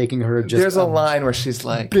beyond in making her just... There's a line where she's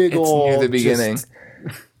like, big it's old, near the beginning.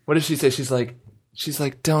 What does she say? She's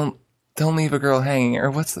like, don't leave a girl hanging.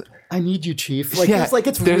 Or what's the... I need you, Chief.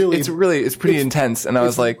 It's pretty intense. And I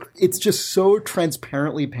was like... It's just so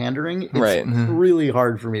transparently pandering. It's really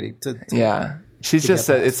hard for me to yeah. She's just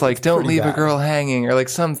said, it's don't leave a girl hanging, or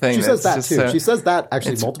something. She says that too. She says that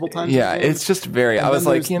actually multiple times. Yeah, it's just very, I was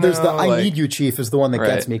like, there's the I need you, Chief is the one that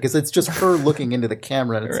gets me, because it's just her looking into the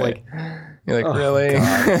camera, and it's you're like, really? All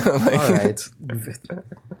right.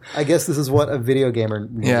 I guess this is what a video gamer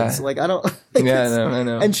needs. Yeah. I don't... I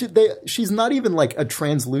know. And she's not even a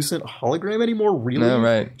translucent hologram anymore, really. No,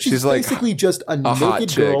 right. She's basically just a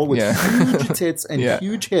naked girl with huge tits and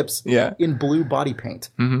huge hips in blue body paint.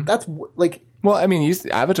 That's well,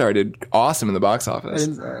 Avatar did awesome in the box office. I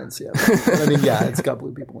didn't see Avatar. It's got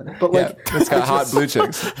blue people in it. But it's got hot blue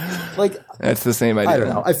chicks. That's the same idea. I don't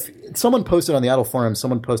know. Someone posted on the Idle Forum,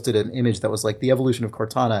 someone posted an image that was the evolution of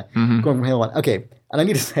Cortana going from Halo 1. Okay, and I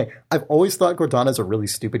need to say, I've always thought Cortana's a really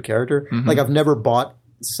stupid character. I've never bought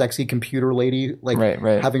sexy computer lady,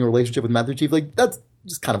 having a relationship with Master Chief. That's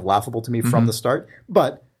just kind of laughable to me from the start.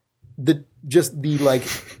 But just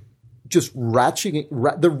ratcheting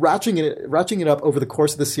it up over the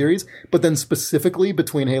course of the series, but then specifically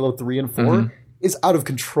between Halo 3 and 4 is out of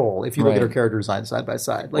control if you look at her character design side by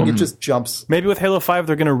side. It just jumps. Maybe with Halo 5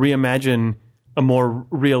 they're going to reimagine a more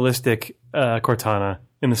realistic Cortana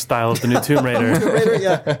in the style of the new Tomb Raider. Tomb Raider,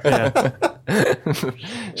 yeah.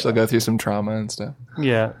 She'll go through some trauma and stuff.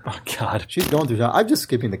 Yeah. Oh God. She's going through. I'm just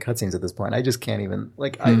skipping the cutscenes at this point. I just can't even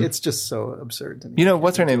it's just so absurd to me. You know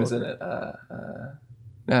what's her name is in it?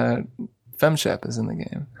 Femshep is in the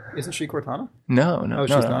game. Isn't she Cortana? No,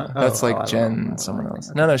 she's not. That's Jen, someone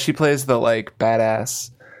else. No, she plays the like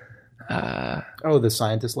badass. The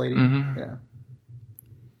scientist lady. Mm-hmm. Yeah.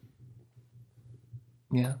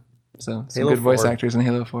 Yeah. So some Halo good voice 4. actors in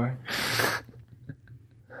Halo 4.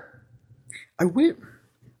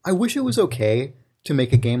 I wish it was okay to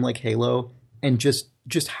make a game like Halo and just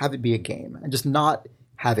have it be a game and just not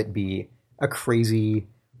have it be a crazy,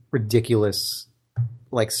 ridiculous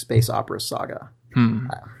like space opera saga.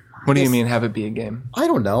 What do you mean have it be a game? I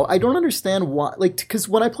don't know. I don't understand why. Like, because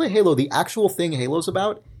when I play Halo, the actual thing Halo's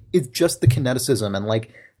about is just the kineticism and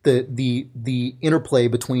like the interplay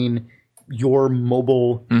between your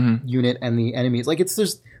mobile unit and the enemies. Like,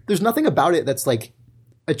 there's nothing about it that's like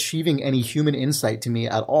achieving any human insight to me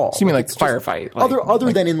at all. So you mean like firefight?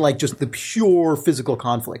 Other than in like just the pure physical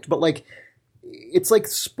conflict, but like it's like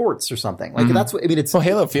sports or something. Like that's what I mean. It's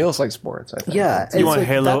Halo feels like sports. I think. Yeah, you want like,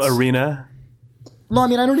 Halo Arena? No, I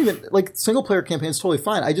mean I don't even like single player campaigns. Totally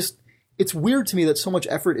fine. It's weird to me that so much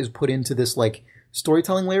effort is put into this like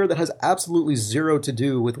storytelling layer that has absolutely zero to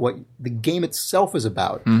do with what the game itself is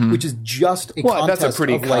about, which is just a contest. That's a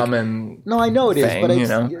pretty of, common. Like, no, I know it is, thing, but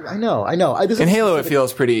I know. In Halo, it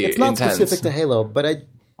feels pretty. It's not intense. specific to Halo, but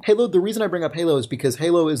Halo. The reason I bring up Halo is because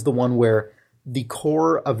Halo is the one where the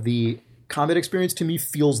core of the combat experience to me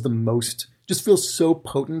feels the most, just feels so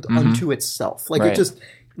potent unto itself. Like it just,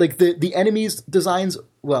 like the enemies designs.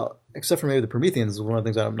 Well, except for maybe the Prometheans is one of the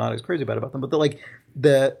things that I'm not as crazy about them. But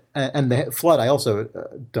the Flood, I also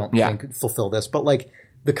don't think fulfill this. But like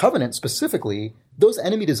the Covenant specifically, those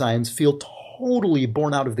enemy designs feel totally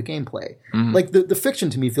born out of the gameplay. Like the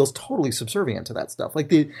fiction to me feels totally subservient to that stuff.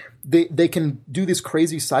 Like they can do this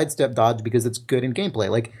crazy sidestep dodge because it's good in gameplay.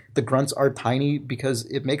 Like the grunts are tiny because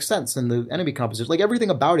it makes sense in the enemy composition. Like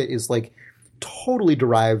everything about it is like totally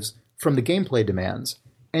derives from the gameplay demands,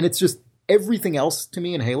 and it's just. Everything else to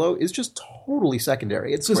me in Halo is just totally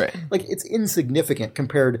secondary. It's just like it's insignificant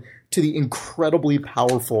compared to the incredibly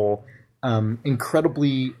powerful,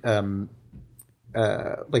 incredibly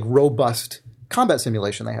like robust combat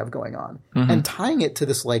simulation they have going on, and tying it to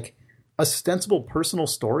this like ostensible personal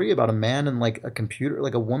story about a man and like a computer,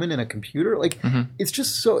 like a woman and a computer. Like it's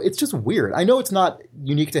just weird. I know it's not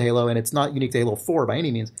unique to Halo and it's not unique to Halo 4 by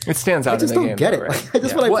any means. It stands out. I just in the don't game, get it. Right? Like, I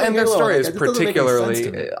just when I play and their Halo, story like, is it doesn't make any sense to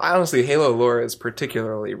particularly. me. Honestly, Halo lore is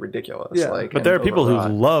particularly ridiculous. Yeah. Like, but there are people who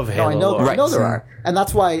love Halo. I know, lore. I know there are, and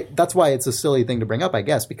that's why it's a silly thing to bring up, I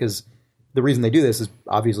guess, because the reason they do this is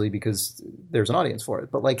obviously because there's an audience for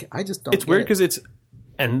it. But like, I just don't. It's weird because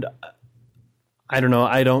and I don't know.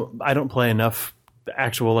 I don't play enough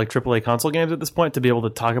actual like AAA console games at this point to be able to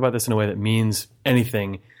talk about this in a way that means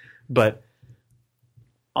anything. But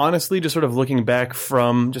honestly, just sort of looking back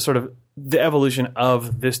from just sort of the evolution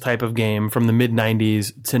of this type of game from the mid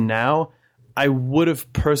 90s to now, I would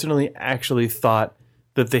have personally actually thought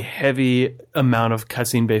that the heavy amount of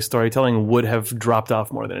cutscene based storytelling would have dropped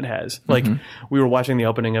off more than it has. Like we were watching the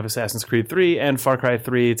opening of Assassin's Creed 3 and Far Cry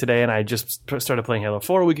 3 today, and I just started playing Halo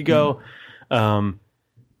 4 a week ago.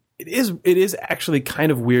 It is actually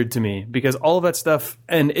kind of weird to me because all of that stuff,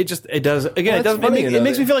 and it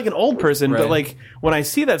makes me feel like an old person. Right. But like when I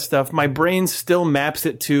see that stuff, my brain still maps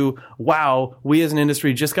it to, wow, we as an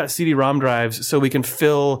industry just got CD-ROM drives so we can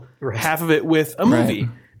fill half of it with a movie.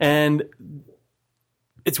 And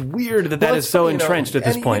it's weird that is so entrenched at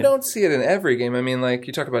this point. You don't see it in every game. I mean, like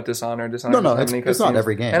you talk about Dishonored. No, it's not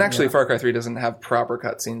every game. And actually, Far Cry 3 doesn't have proper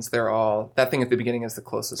cutscenes. They're all that thing at the beginning is the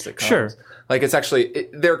closest it comes. Sure, like it's actually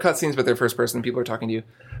there are cutscenes, but they're first person. People are talking to you.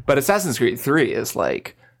 But Assassin's Creed 3 is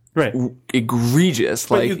like egregious.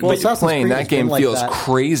 Playing that game feels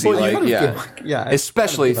crazy.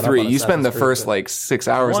 Especially 3. You spend the first 6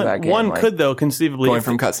 hours of that game. One could though conceivably going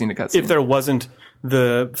from cutscene to cutscene. If there wasn't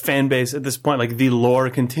the fan base at this point, like the lore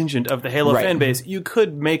contingent of the Halo fan base, you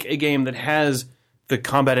could make a game that has the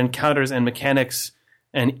combat encounters and mechanics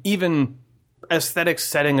and even aesthetic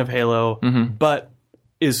setting of Halo, but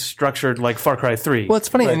is structured like Far Cry 3. Well, it's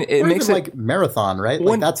funny. It makes it like Marathon, right?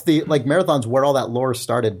 Like that's the Marathon's where all that lore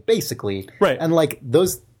started, basically. Right. And like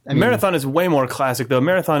those. Marathon is way more classic, though.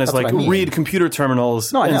 Marathon is like read computer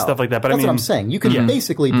terminals and stuff like that. But that's what I'm saying. You can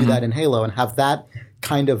basically do that in Halo and have that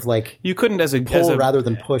kind of like you couldn't as a rather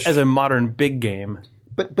than push as a modern big game.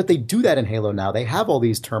 But they do that in Halo now. They have all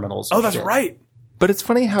these terminals. Oh, that's right. But it's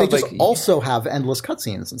funny how they just also have endless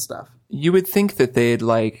cutscenes and stuff. You would think that they'd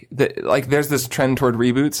there's this trend toward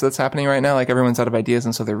reboots that's happening right now. Like everyone's out of ideas,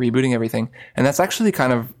 and so they're rebooting everything. And that's actually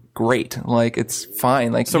kind of great. Like, it's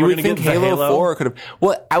fine. Like, so you we're would gonna think get Halo Halo 4 could have...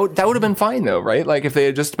 Well, that would have been fine, though, right? Like, if they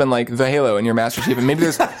had just been like, the Halo and your Master Chief, and maybe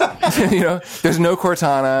there's, there's no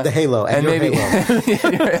Cortana. The Halo and maybe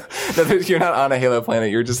Halo. You're not on a Halo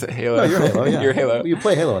planet. You're just a Halo. No, you're Halo, yeah. You're Halo. You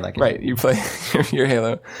play Halo in that game. Right. You play your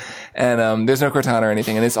Halo. And there's no Cortana or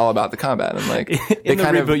anything, and it's all about the combat. And like, in the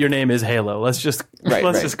reboot, your name is Halo. Let's just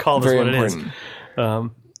just call this Very what important.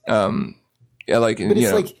 it is. Yeah, like, but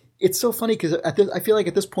it's like, it's so funny because I feel like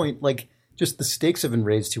at this point, like, just the stakes have been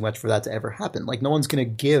raised too much for that to ever happen. Like, no one's going to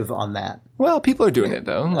give on that. Well, people are doing it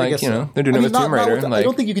though. Like, so. They're doing it with Tomb Raider. Like, I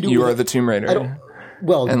don't think you can do it. You are the Tomb Raider.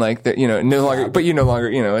 Well, and like, no longer, but you no longer,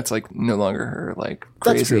 it's like no longer her like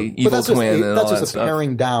crazy evil twin and all that stuff. That's just a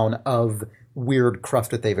paring down of weird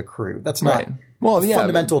cruft that they've accrued. That's not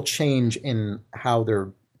fundamental change in how they're.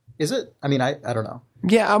 Is it? I mean, I don't know.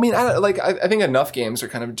 Yeah, I mean, I think enough games are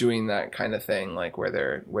kind of doing that kind of thing, like where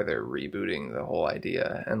they're rebooting the whole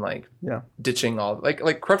idea and like ditching all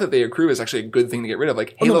like cruft that they accrue is actually a good thing to get rid of.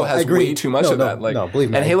 Like Halo has way too much of that. Like, believe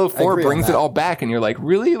me, and Halo 4 brings it all back, and you're like,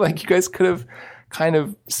 really? Like, you guys could have kind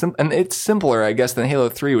of and it's simpler, I guess, than Halo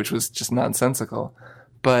 3, which was just nonsensical,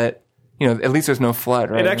 but. At least there's no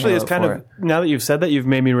flood, right? It actually is kind of, now that you've said that, you've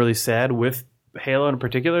made me really sad with Halo in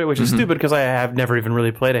particular, which is stupid because I have never even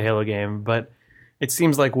really played a Halo game, but it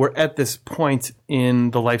seems like we're at this point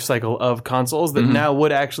in the life cycle of consoles that now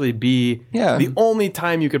would actually be the only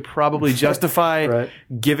time you could probably justify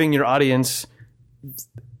giving your audience...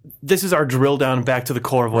 This is our drill down back to the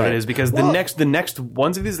core of what it is, because the next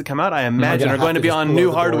ones of these that come out, I imagine, are going to be on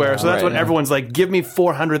new hardware. So that's what everyone's like, give me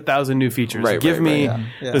 400,000 new features. Give me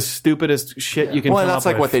the stupidest shit you can come up with. Well, that's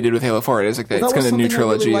like what they did with Halo 4. It's like it's going to new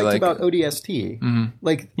trilogy. I really liked about ODST.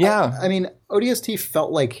 Like, I mean, ODST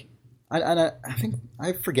felt like, I think,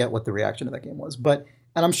 I forget what the reaction to that game was, but...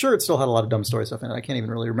 And I'm sure it still had a lot of dumb story stuff in it. I can't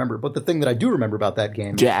even really remember. But the thing that I do remember about that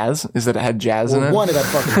game... Jazz? Is that it had jazz in it? One, it had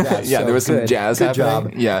fucking jazz. Yeah, so there was some jazz happening. Good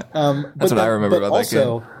job. Yeah, that's what I remember about that game.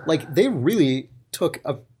 Also, like, they really took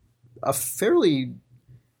a fairly...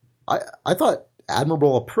 I thought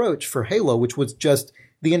admirable approach for Halo, which was just...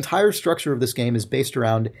 The entire structure of this game is based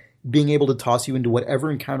around being able to toss you into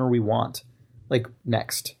whatever encounter we want. Like,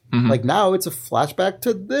 next. Like, now it's a flashback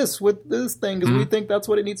to this with this thing because we think that's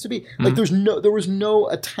what it needs to be. Like, there was no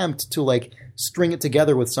attempt to, like, string it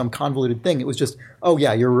together with some convoluted thing. It was just, oh,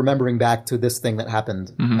 yeah, you're remembering back to this thing that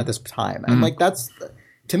happened at this time. And, like, that's,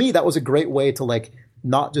 to me, that was a great way to, like,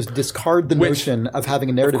 not just discard the notion of having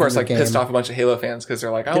a narrative. Of course, in the like game. pissed off a bunch of Halo fans because they're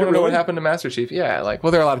like, I don't know what happened to Master Chief. Yeah, like,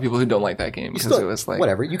 well, there are a lot of people who don't like that game because it was like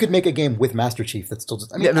whatever. You could make a game with Master Chief that's still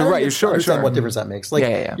just. I mean, right. You're sure. What difference that makes?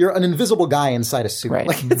 Like, you're an invisible guy inside a suit. Right.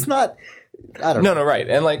 Like, it's not. I don't know. No, right.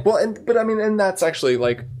 And like, but I mean, and that's actually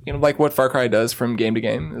like, like what Far Cry does from game to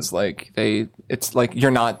game is like it's like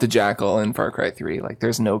you're not the Jackal in Far Cry 3. Like,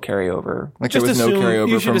 there's no carryover. Like, there was no carryover.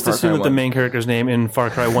 You should just assume that the main character's name in Far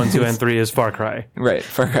Cry 1, 2, and 3 is Far Cry. Right,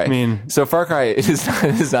 Far Cry. I mean, so Far Cry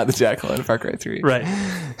is not the Jackal in Far Cry 3. Right.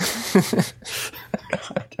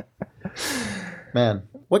 Man,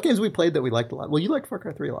 what games we played that we liked a lot? Well, you liked Far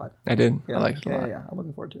Cry 3 a lot. I did. I liked it a lot. Yeah. I'm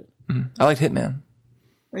looking forward to it. I liked Hitman.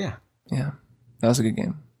 Oh, yeah. Yeah. That was a good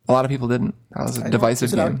game. A lot of people didn't. That was a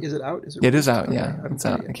divisive game. Is it out? It is out, yeah. It's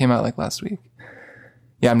out. It came out like last week.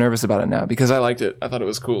 Yeah, I'm nervous about it now because I liked it. I thought it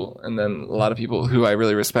was cool. And then a lot of people who I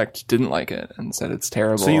really respect didn't like it and said it's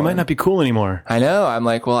terrible. So you might not be cool anymore. I know. I'm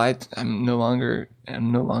like, well, I'm no longer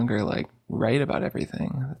like right about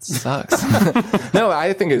everything. That sucks. No,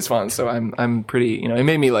 I think it's fun. So I'm pretty, it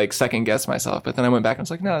made me like second guess myself, but then I went back and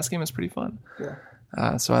was like, no, this game is pretty fun.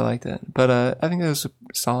 Yeah. So I liked it. But I think it was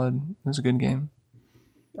solid. It was a good game.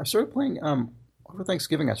 I started playing over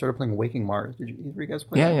Thanksgiving. I started playing Waking Mars. Did either of you guys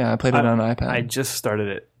play? Yeah, I played it on iPad. I just started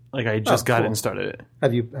it. Like, I just got it and started it.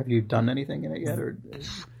 Have you done anything in it yet, or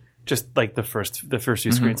just like the first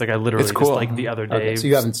few screens? Like, I literally just like the other day. Okay, so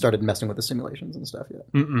you haven't started messing with the simulations and stuff yet.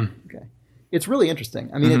 Okay, it's really interesting.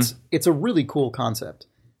 I mean, it's a really cool concept.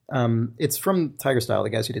 It's from Tiger Style, the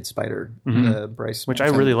guys who did Spider, Bryce, which I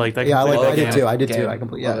really liked. I did too. I did too. I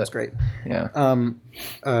completely. Yeah, it was great. Yeah.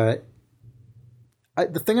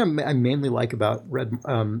 The thing I mainly like about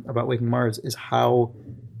about Waking Mars is how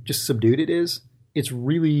just subdued it is. It's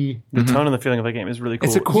really the tone and the feeling of the game is really cool.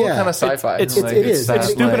 It's a cool kind of sci-fi. It is. It's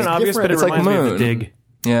stupid and obvious, but it reminds me of The Dig.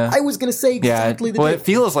 Yeah, I was going to say exactly the Well, Dig. it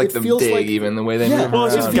feels like the Dig, even the way they move. Well,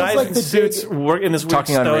 it's around. just guys in suits work in this weird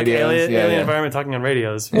stoic alien environment talking on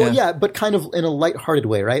radios. Well, yeah, but kind of in a light-hearted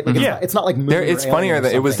way, right? Like it's not like Moon it's funnier.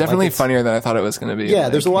 It was definitely funnier than I thought it was going to be. Yeah,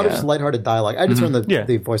 there's a lot of just lighthearted dialogue. I had to turn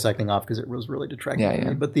the voice acting off because it was really detracting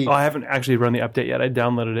to me. But I haven't actually run the update yet. I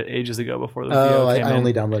downloaded it ages ago before the video came in. I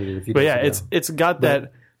only downloaded it a few days ago. But yeah, it's got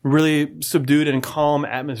that really subdued and calm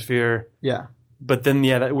atmosphere. Yeah. But then,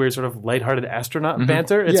 that weird sort of lighthearted astronaut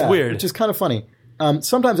banter. It's weird. Which is kind of funny.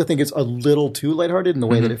 Sometimes I think it's a little too lighthearted in the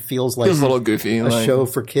way that it feels like it's a little goofy, a show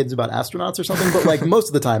for kids about astronauts or something. But like most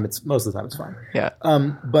of the time, it's fine. Yeah.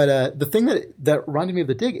 But the thing that reminded me of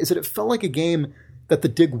The Dig is that it felt like a game that The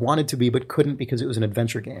Dig wanted to be but couldn't because it was an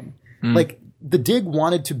adventure game. Like The Dig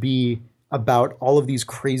wanted to be about all of these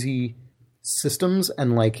crazy systems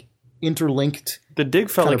and like interlinked. The Dig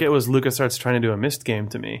felt like it was LucasArts trying to do a Myst game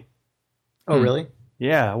to me. Oh, really?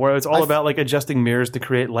 Yeah, where it's all about like adjusting mirrors to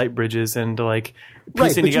create light bridges and to like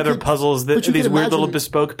piecing together puzzles that these weird little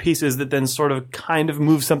bespoke pieces that then sort of kind of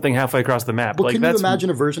move something halfway across the map. Well, like, can you imagine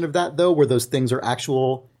a version of that though, where those things are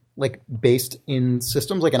actual, like based in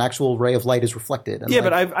systems, like an actual ray of light is reflected? And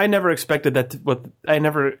but I never expected that. I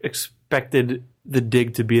never expected The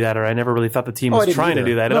Dig to be that, or I never really thought the team was trying to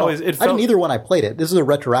do that. I didn't either when I played it. This is a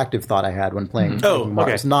retroactive thought I had when playing.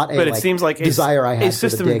 Mars. Not a but it seems like desire I had a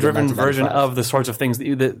system-driven version of the sorts of things that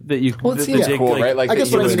you. Well, it seems cool, right? Like I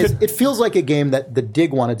guess what I mean is, it feels like a game that The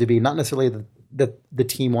Dig wanted to be, not necessarily the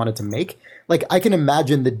team wanted to make. Like I can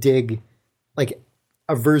imagine The Dig, like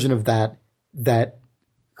a version of that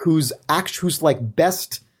whose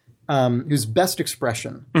best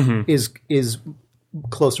expression is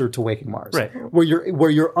closer to Waking Mars, right? Where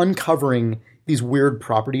you're uncovering these weird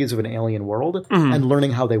properties of an alien world and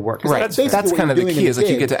learning how they work. Right, that's kind of the key. Is like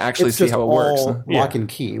you get to actually see how it works. Lock and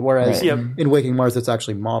key. Whereas in Waking Mars, it's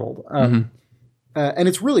actually modeled, and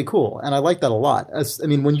it's really cool. And I like that a lot.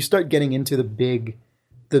 When you start getting into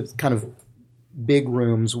the kind of big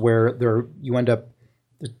rooms where you end up.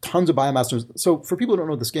 There's tons of biomass. So for people who don't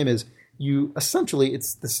know what this game is, you essentially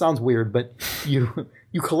this sounds weird, but you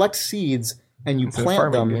collect seeds and you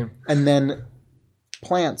plant them, and then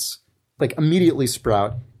plants like immediately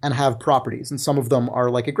sprout and have properties. And some of them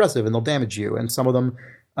are like aggressive and they'll damage you, and some of them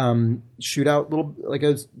shoot out a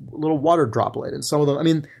little water droplet, and some of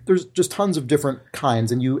them. There's just tons of different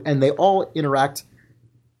kinds, and they all interact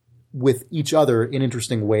with each other in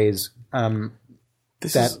interesting ways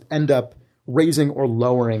that end up raising or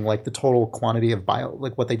lowering like the total quantity of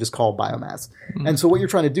like what they just call biomass. And so what you're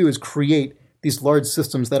trying to do is create these large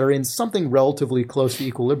systems that are in something relatively close to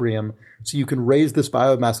equilibrium, so you can raise this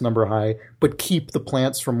biomass number high, but keep the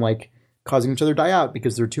plants from like causing each other die out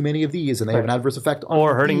because there are too many of these and they have an adverse effect on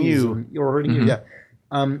or hurting you. Yeah.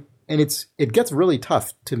 And it gets really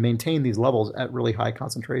tough to maintain these levels at really high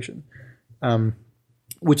concentration,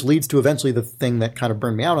 which leads to eventually the thing that kind of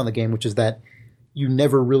burned me out on the game, which is that you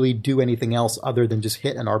never really do anything else other than just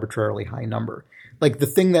hit an arbitrarily high number. Like the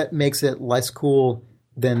thing that makes it less cool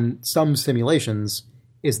than some simulations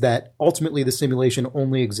is that ultimately the simulation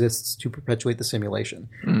only exists to perpetuate the simulation,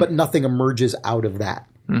 but nothing emerges out of that.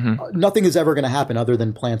 Nothing is ever going to happen other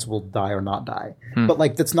than plants will die or not die. But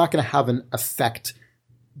like that's not going to have an effect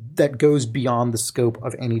that goes beyond the scope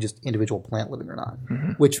of any just individual plant living or not,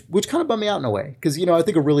 which kind of bummed me out in a way. Because, I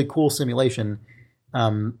think a really cool simulation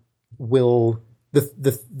will...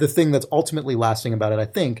 The thing that's ultimately lasting about it, I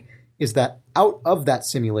think, is that out of that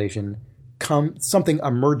simulation something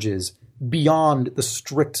emerges beyond the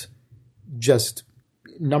strict just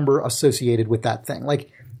number associated with that thing.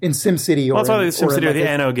 Like in SimCity or SimCity or the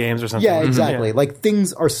Anno games or something. Yeah, exactly. Like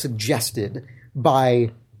things are suggested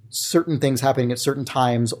by certain things happening at certain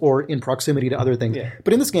times or in proximity to other things. Yeah.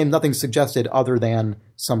 But in this game, nothing's suggested other than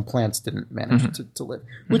some plants didn't manage to live,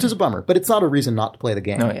 which is a bummer. But it's not a reason not to play the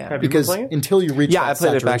game. Oh, yeah. Because until you reach I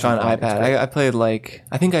played it back on iPad. I played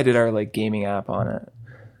I think I did our gaming app on it.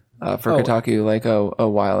 For Kotaku a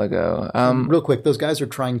while ago. Real quick, those guys are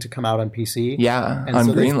trying to come out on PC. Yeah, and on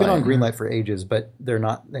so Greenlight. They've been on Greenlight for ages, but they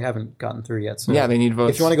haven't gotten through yet. So yeah, they need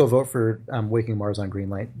votes. If you want to go vote for Waking Mars on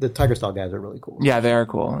Greenlight, the Tiger Style guys are really cool. Yeah, they are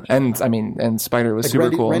cool. And and Spider was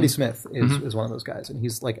super cool. Randy Smith is one of those guys, and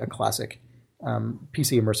he's like a classic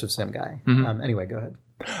PC immersive sim guy. Anyway, go ahead.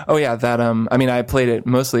 Oh yeah, that I played it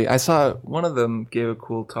mostly. I saw one of them gave a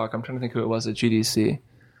cool talk. I'm trying to think who it was at GDC.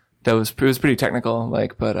 It was pretty technical,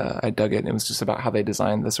 but I dug it. It was just about how they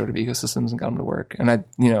designed the sort of ecosystems and got them to work. And I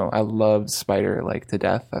loved Spider to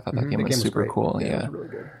death. I thought that game was super cool. Yeah. It was really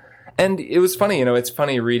good. And it was funny, it's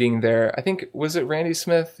funny reading there. I think, was it Randy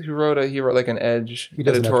Smith who wrote an Edge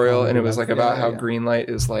editorial, and it was about how Greenlight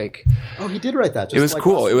is Oh, he did write that. It was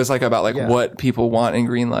cool. It was about what people want in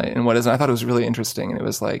Greenlight and what isn't. I thought it was really interesting, and it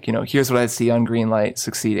was here's what I see on Greenlight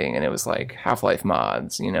succeeding, and it was Half-Life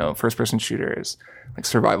mods, first-person shooters,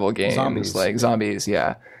 survival games, zombies,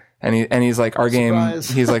 yeah. And he's our game.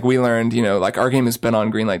 He's we learned, our game has been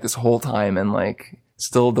on Greenlight this whole time, and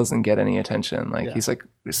still doesn't get any attention. He's it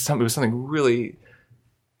was something really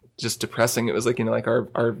just depressing. It was like, like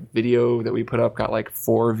our video that we put up got like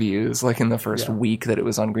 4 views like in the first week that it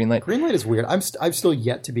was on Greenlight. Greenlight is weird. I've still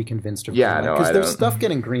yet to be convinced of Greenlight. Because there's stuff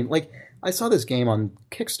getting green. Like, I saw this game on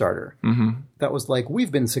Kickstarter that was like,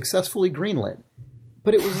 we've been successfully greenlit.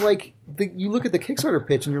 But it was like, you look at the Kickstarter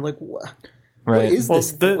pitch and you're like, what? Right. What is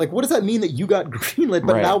this? Like, what does that mean that you got greenlit,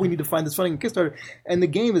 but now we need to find this funding in Kickstarter? And the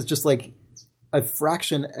game is just like a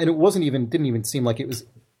fraction, and it didn't even seem like it was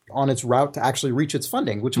on its route to actually reach its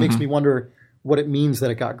funding, which makes me wonder what it means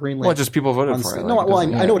that it got greenlit. Well, just people voted for it. No,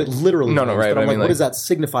 I know what it literally means, right, but I'm like, what does that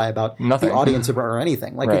signify about the audience or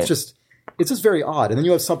anything? Like, it's just very odd. And then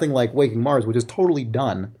you have something like Waking Mars, which is totally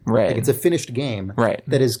done. Right. Like, it's a finished game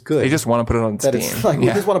that is good. They just want to put it on Steam. It's like, we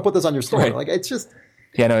just want to put this on your store. Like, it's just...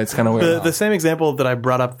 Yeah, no, it's kind of weird. The same example that I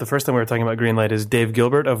brought up the first time we were talking about Greenlight is Dave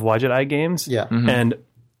Gilbert of Wadjet Eye Games. Yeah. And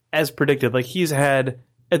as predicted, like, he's had...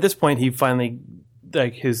 At this point, he finally...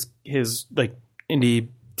 Like, his like, indie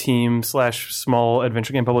team / small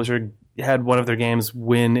adventure game publisher had one of their games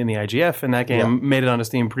win in the IGF, and that game made it onto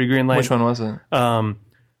Steam pre-Greenlight. Which one was it?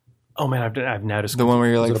 Oh man, I've now just the one where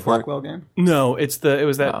you're like a Blackwell game. No, it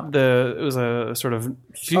was a sort of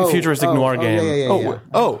futuristic noir game.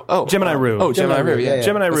 Gemini Rue. Oh, Gemini Rue. Yeah,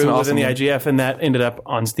 Gemini Rue was in the IGF, and that ended up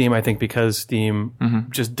on Steam. I think because Steam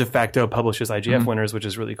just de facto publishes IGF winners, which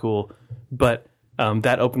is really cool. But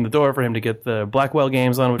that opened the door for him to get the Blackwell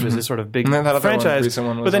games on, which was his sort of big franchise.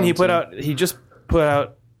 But then he just put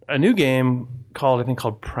out a new game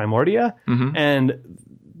called Primordia, and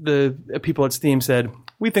the people at Steam said,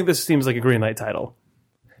 we think this seems like a Greenlight title.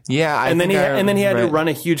 Yeah, and then he had to run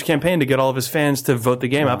a huge campaign to get all of his fans to vote the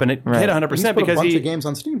game up, and it hit 100% because he put a bunch of games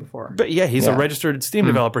on Steam before. But yeah, he's a registered Steam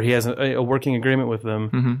developer. He has a working agreement with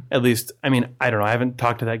them. At least, I mean, I don't know. I haven't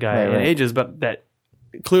talked to that guy in ages, but that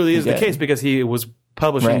clearly is the case because he was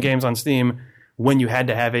publishing games on Steam when you had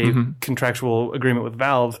to have a contractual agreement with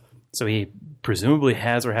Valve. So he presumably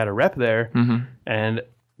has or had a rep there, and.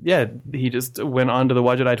 Yeah, he just went onto the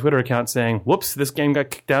Wadjet Eye Twitter account saying, whoops, this game got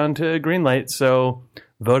kicked down to Greenlight, so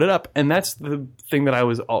vote it up. And that's the thing that I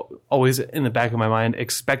was always in the back of my mind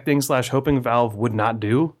expecting / hoping Valve would not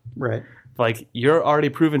do. Right. Like, you're already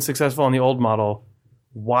proven successful on the old model.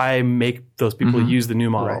 Why make those people use the new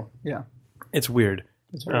model? Right. Yeah. It's weird.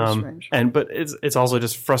 It's very strange. But it's also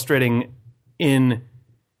just frustrating in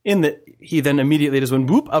that he then immediately just went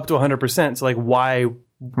whoop up to 100%. So, like, why...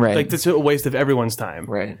 Right. Like, it's a waste of everyone's time.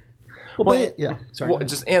 Right. Well,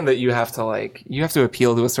 and that you have to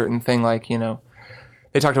appeal to a certain thing. Like,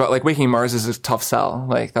 they talked about like Waking Mars is a tough sell.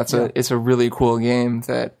 Like it's a really cool game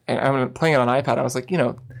that, and I'm playing it on iPad. I was like,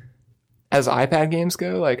 as iPad games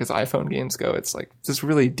go, like as iPhone games go, it's like this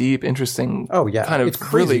really deep, interesting, kind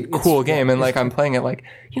of really cool game. And like, I'm playing it like,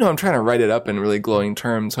 I'm trying to write it up in really glowing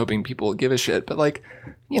terms, hoping people give a shit. But like,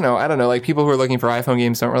 I don't know, like people who are looking for iPhone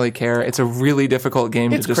games don't really care. It's a really difficult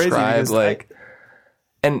game to describe. Like,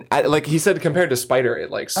 and like he said, compared to Spider,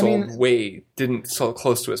 it like didn't sell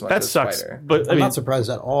close to as much that as sucks, Spider. But I'm not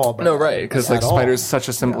surprised at all. No, right, because like Spider's such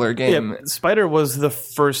a simpler game. Yeah, Spider was the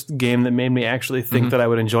first game that made me actually think that I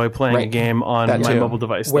would enjoy playing a game on my mobile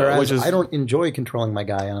device. Whereas I don't enjoy controlling my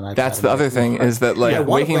guy on an iPad. That's the other thing is that like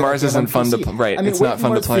Waking Mars isn't fun to play. Right, it's not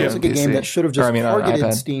fun to play on PC. It's like a game that should have just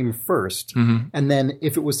targeted Steam first, and then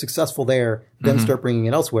if it was successful there, then start bringing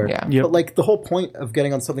it elsewhere. Yeah. But like the whole point of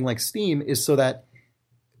getting on something like Steam is so that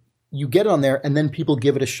you get it on there and then people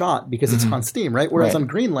give it a shot because it's on Steam, right? Whereas on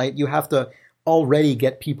Greenlight, you have to already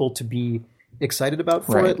get people to be excited about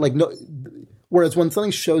for it. Like whereas when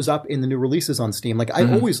something shows up in the new releases on Steam, like I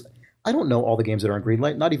don't know all the games that are on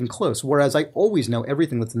Greenlight, not even close. Whereas I always know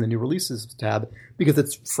everything that's in the new releases tab because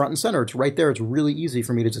it's front and center. It's right there. It's really easy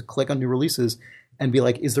for me to just click on new releases and be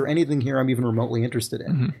like, is there anything here I'm even remotely interested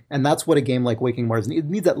in? And that's what a game like Waking Mars needs. It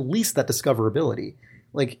needs at least that discoverability.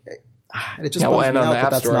 Like, it just bums me out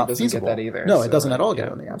that that's not feasible. Get that either, no, it doesn't at all get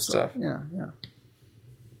on the App Store. Yeah.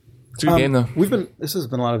 It's a good game, though. This has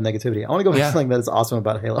been a lot of negativity. I want to go back to something that is awesome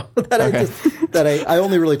about Halo. I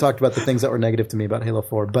only really talked about the things that were negative to me about Halo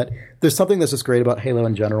 4, but there's something that's just great about Halo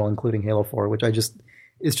in general, including Halo 4, which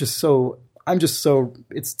it's so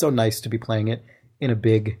nice to be playing it in a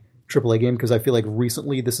big AAA game because I feel like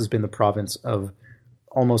recently this has been the province of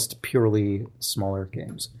almost purely smaller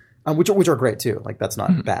games. Which are great too. Like that's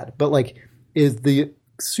not bad, but like is the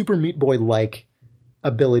Super Meat Boy like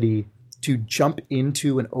ability to jump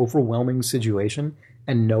into an overwhelming situation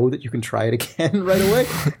and know that you can try it again right away,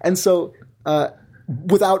 and so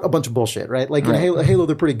without a bunch of bullshit, right? Like in Halo,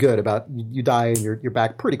 they're pretty good about you die and you're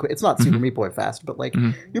back pretty quick. It's not Super Meat Boy fast, but like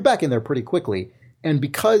you're back in there pretty quickly, and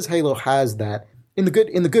because Halo has that. In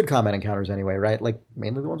the good combat encounters anyway, right? Like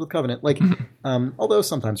mainly the ones with Covenant, like although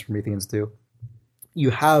sometimes Prometheans do. you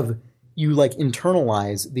like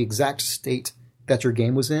internalize the exact state that your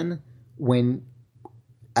game was in when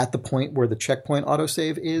at the point where the checkpoint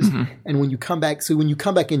autosave is. And when you come back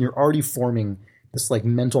in, you're already forming this like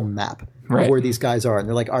mental map of where these guys are. And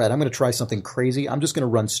they're like, all right, I'm going to try something crazy. I'm just going to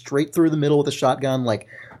run straight through the middle with a shotgun, like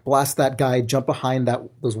blast that guy, jump behind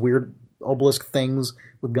those weird obelisk things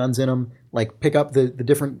with guns in them, like pick up the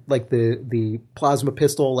different, like the plasma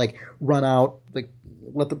pistol, like run out, like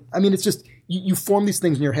it's just, you form these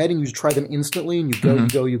things in your head and you just try them instantly and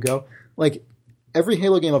you go. Like every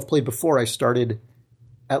Halo game I've played before, I started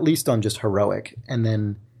at least on just heroic. And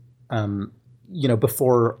then,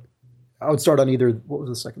 before I would start on either, what was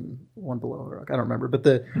the second one below heroic? I don't remember, but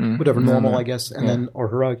normal, I guess. And then, or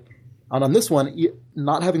heroic. And on this one,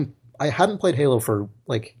 I hadn't played Halo for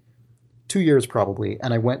like 2 years probably,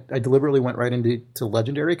 and I deliberately went right into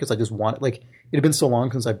Legendary because I just wanted, like, it had been so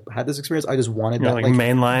long since I had this experience. I just wanted that like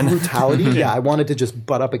mainline brutality. Yeah, I wanted to just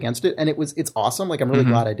butt up against it, and it's awesome. Like, I'm really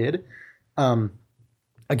glad I did.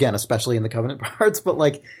 Again, especially in the Covenant parts, but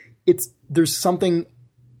like there's something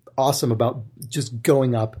awesome about just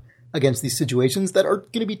going up against these situations that are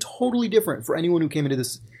going to be totally different for anyone who came into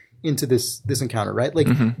this encounter, right? Like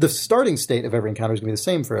the starting state of every encounter is going to be the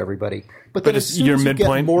same for everybody, but then as soon as you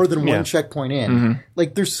get more than one checkpoint in,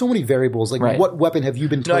 like there's so many variables. Like what weapon have you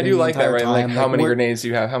been? No, I do like that, right? Time? Like how many grenades do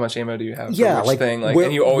you have? How much ammo do you have? Yeah, for which like thing? Like,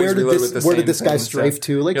 and you always reload with the same. Where did this guy thing, strafe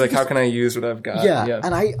to? Like, you're like, how can I use what I've got? Yeah,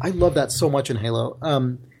 and I love that so much in Halo.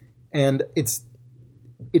 And it's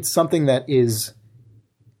something that is.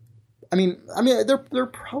 I mean, they're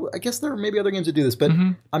probably. I guess there are maybe other games that do this, but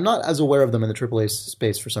I'm not as aware of them in the AAA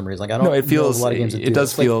space for some reason. Like, I don't. No, it feels. Know a lot of games that do it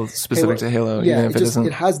does this. feel like, specific to Halo. Yeah, even if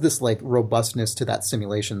it has this like robustness to that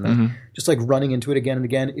simulation that just like running into it again and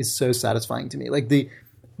again is so satisfying to me. Like the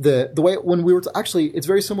way when we were actually, it's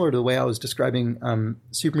very similar to the way I was describing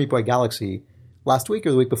Super Meat Boy Galaxy last week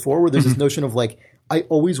or the week before, where there's this notion of like I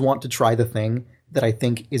always want to try the thing that I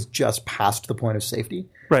think is just past the point of safety.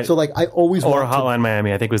 Right. So like I always want Hotline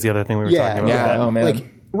Miami, I think was the other thing we were talking about. Yeah. Oh man.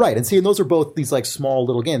 Like, right. And see, and those are both these like small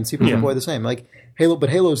little games. Super Meat Boy the same. Like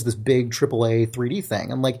Halo is this big AAA 3D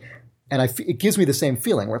thing. And like, it gives me the same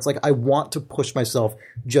feeling where it's like I want to push myself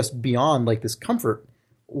just beyond like this comfort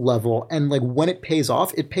level. And like when it pays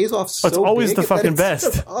off so it's always big the fucking that it's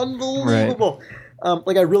best. Unbelievable. Right.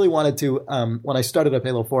 Like I really wanted to when I started up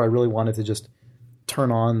Halo 4, I really wanted to just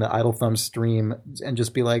turn on the Idle Thumb stream and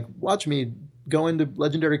just be like, watch me go into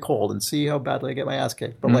Legendary Cold and see how badly I get my ass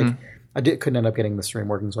kicked. But like couldn't end up getting the stream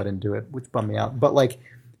working, so I didn't do it, which bummed me out. But like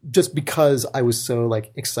just because I was so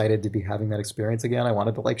like excited to be having that experience again, I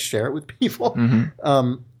wanted to like share it with people.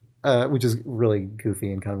 Which is really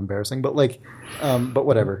goofy and kind of embarrassing, but like but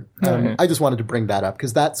whatever. I just wanted to bring that up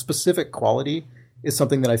because that specific quality is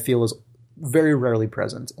something that I feel is very rarely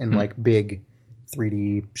present in like big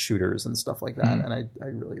 3D shooters and stuff like that, and I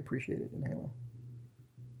really appreciate it in Halo.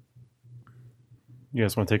 You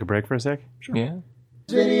guys want to take a break for a sec? Sure. Yeah.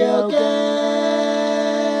 Video games.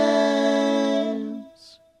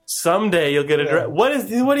 Someday you'll get a What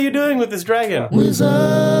are you doing with this dragon? Wizard.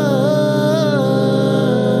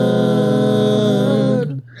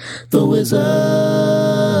 The Wizard.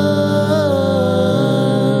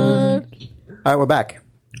 All right, we're back.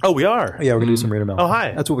 Oh, we are? Yeah, we're going to do some Reader Mail. Oh,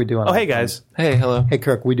 hi. That's what we do on hey, guys. Hey, hello. Hey,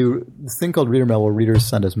 Kirk, we do this thing called Reader Mail where readers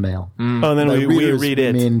send us mail. Oh, and then we read it.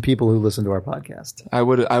 I mean people who listen to our podcast. I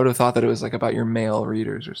would have thought that it was like about your male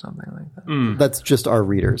readers or something like that. That's just our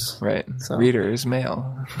readers. Right. So. Readers,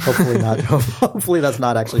 male. Hopefully not. Hopefully that's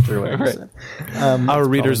not actually true. What Right. Our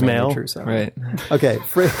readers' mail. True, so. Right. Okay.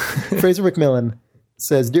 Fraser McMillan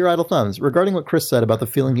says, Dear Idle Thumbs, regarding what Chris said about the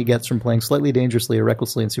feeling he gets from playing slightly dangerously or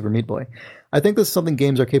recklessly in Super Meat Boy, I think this is something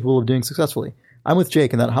games are capable of doing successfully. I'm with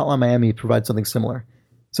Jake in that Hotline Miami provides something similar.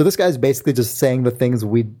 So this guy's basically just saying the things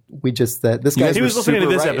we just said. This guy he was listening to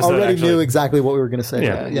this episode. Already knew exactly what we were going to say.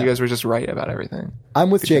 Yeah. You guys were just right about everything.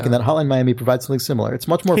 I'm with Jake in that Hotline Miami provides something similar. It's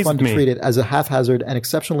much more fun to treat it as a haphazard and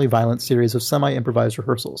exceptionally violent series of semi-improvised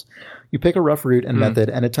rehearsals. You pick a rough route and method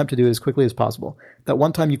and attempt to do it as quickly as possible. That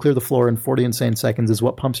one time you clear the floor in 40 insane seconds is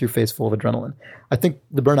what pumps your face full of adrenaline. I think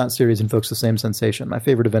the Burnout series invokes the same sensation. My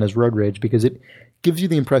favorite event is Road Rage because it gives you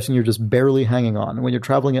the impression you're just barely hanging on. When you're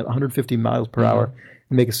traveling at 150 miles per hour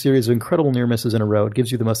and make a series of incredible near misses in a row, it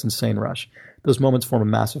gives you the most insane rush. Those moments form a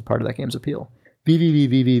massive part of that game's appeal.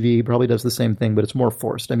 VVVVVV probably does the same thing, but it's more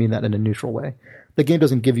forced. I mean that in a neutral way. the game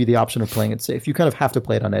doesn't give you the option of playing it safe. You kind of have to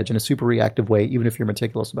play it on edge in a super reactive way, even if you're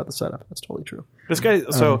meticulous about the setup. That's totally true. This guy,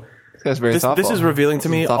 this is revealing to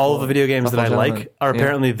me all of the video games that I like are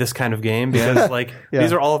apparently this kind of game, because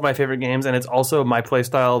these are all of my favorite games, and it's also my play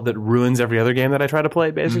style that ruins every other game that I try to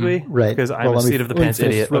play, basically. Right. Because I'm a seat of the pants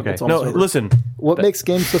idiot. Okay. No, listen. What makes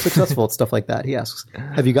games so successful? It's stuff like that, he asks.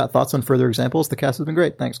 Have you got thoughts on further examples? The cast has been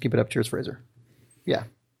great. Thanks. Keep it up. Cheers, Fraser. Yeah.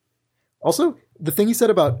 Also, the thing he said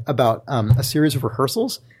about a series of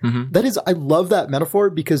rehearsals, that is, I love that metaphor,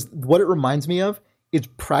 because what it reminds me of is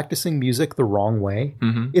practicing music the wrong way.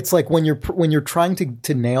 It's like when you're trying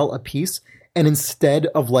to nail a piece, and instead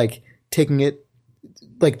of like taking it,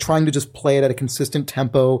 like trying to just play it at a consistent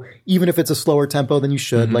tempo, even if it's a slower tempo than you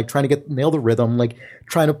should, like trying to nail the rhythm, like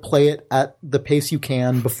trying to play it at the pace you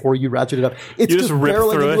can before you ratchet it up. It's just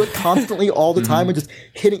barreling into it constantly all the time and just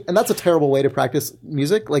hitting. And that's a terrible way to practice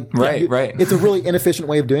music. Like, right. It's a really inefficient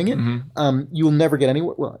way of doing it. You'll never get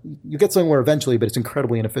anywhere. Well, you get somewhere eventually, but it's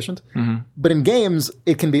incredibly inefficient. But in games,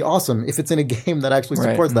 it can be awesome if it's in a game that actually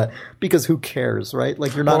supports that, because who cares, right?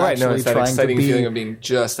 Like, you're not actually it's that trying exciting to be feeling of being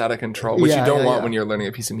just out of control, which you don't want when you're learning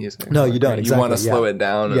a piece of music. No, you don't. You want to slow it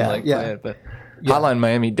down and play it. But Hotline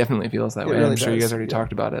Miami definitely feels that way. Really I'm sure you guys already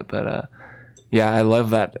talked about it, but I love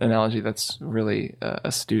that analogy. That's really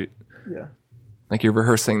astute. Yeah. Like you're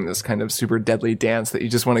rehearsing this kind of super deadly dance that you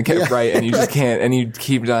just want to get right, and you just can't, and you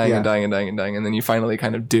keep dying and dying and dying and dying, and then you finally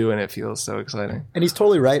kind of do, and it feels so exciting. And he's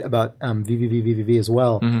totally right about VVV as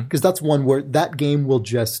well, because that's one where that game will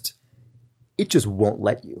just won't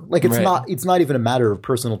let you. Like, it's not even a matter of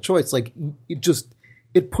personal choice. Like,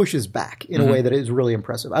 it pushes back in a way that is really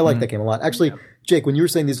impressive. I like that game a lot. Actually, Jake, when you were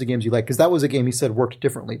saying these are games you like, because that was a game he said worked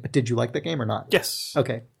differently, but did you like that game or not? Yes.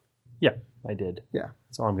 Okay. Yeah, I did. Yeah.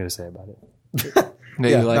 That's all I'm going to say about it.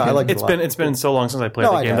 I like it. It's been so long since I played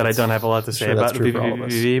the game that I don't have a lot to say about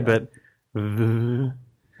VVV,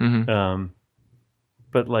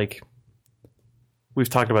 but like, we've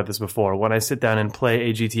talked about this before. When I sit down and play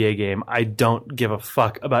a GTA game, I don't give a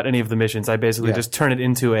fuck about any of the missions. I basically just turn it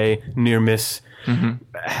into a near-miss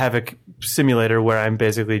havoc simulator where I'm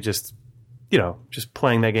basically just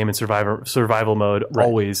playing that game in survival mode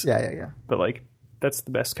always. Yeah. But like, that's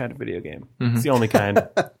the best kind of video game. It's the only kind.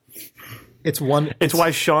 It's why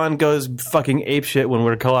Sean goes fucking apeshit when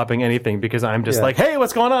we're co-oping anything, because I'm just like, hey,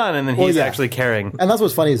 what's going on? And then he's actually caring. And that's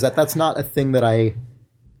what's funny, is that's not a thing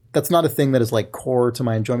that's not a thing that is like core to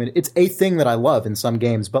my enjoyment. It's a thing that I love in some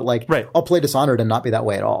games, but like, I'll play Dishonored and not be that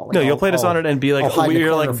way at all. Like, you'll play Dishonored and be like,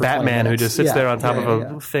 you're like Batman who just sits there on top of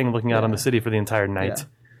a thing looking out on the city for the entire night.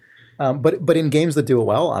 Yeah. But in games that do it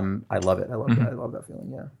well, I love it. I love that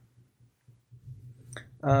feeling.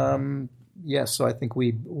 Yeah. Yes, so I think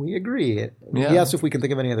we agree. He asked if we can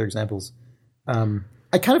think of any other examples.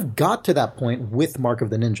 I kind of got to that point with Mark of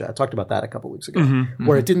the Ninja. I talked about that a couple weeks ago,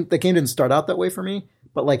 where the game didn't start out that way for me,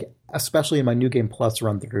 but like, especially in my New Game Plus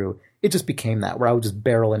run through, it just became that, where I would just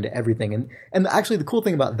barrel into everything. And actually, the cool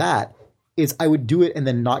thing about that is I would do it and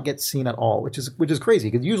then not get seen at all, which is crazy,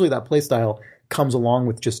 because usually that play style comes along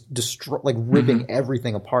with just ripping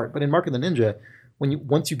everything apart. But in Mark of the Ninja,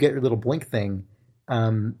 once you get your little blink thing,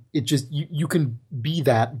 it just you can be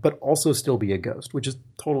that, but also still be a ghost, which is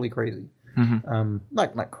totally crazy.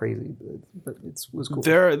 Not crazy, but it was cool.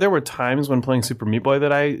 There were times when playing Super Meat Boy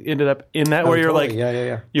that I ended up in that, where you're like,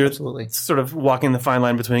 you're absolutely sort of walking the fine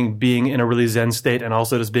line between being in a really zen state and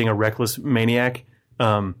also just being a reckless maniac.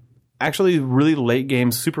 Actually, really late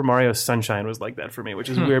game Super Mario Sunshine was like that for me, which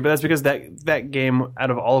is weird, but that's because that game, out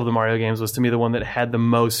of all of the Mario games, was to me the one that had the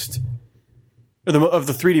most. Of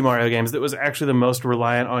the 3D Mario games, that was actually the most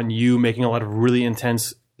reliant on you making a lot of really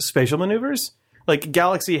intense spatial maneuvers. Like,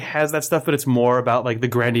 Galaxy has that stuff, but it's more about like the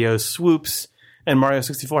grandiose swoops. And Mario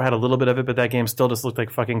 64 had a little bit of it, but that game still just looked like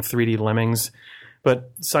fucking 3D lemmings. But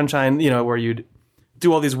Sunshine, where you'd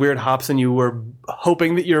do all these weird hops and you were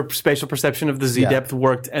hoping that your spatial perception of the Z-depth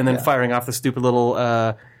worked, and then firing off the stupid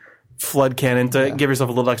little flood cannon to give yourself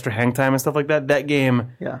a little extra hang time and stuff like that. That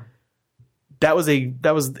game... That was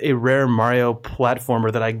a rare Mario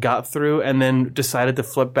platformer that I got through, and then decided to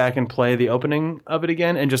flip back and play the opening of it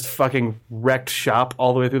again, and just fucking wrecked shop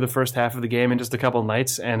all the way through the first half of the game in just a couple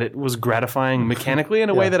nights, and it was gratifying mechanically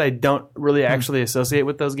in a way that I don't really actually associate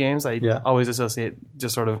with those games. I always associate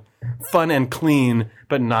just sort of fun and clean,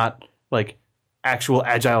 but not like actual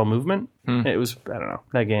agile movement. It was, I don't know,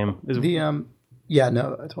 that game is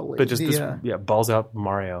totally. But just balls out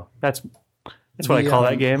Mario. That's what I call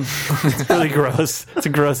that game. It's really gross. It's a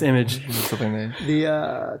gross image.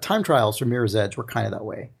 The time trials from Mirror's Edge were kind of that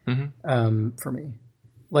way for me.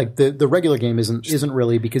 Like the regular game isn't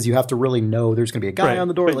really, because you have to really know there's going to be a guy on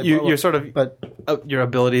the door. But like, you're sort of, your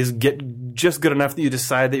abilities get just good enough that you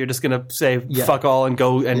decide that you're just going to say fuck all and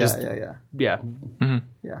go and yeah.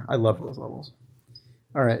 I love those levels.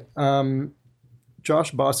 All right.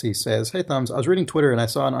 Josh Bossy says, "Hey Thumbs, I was reading Twitter and I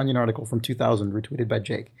saw an Onion article from 2000 retweeted by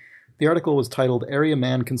Jake. The article was titled "Area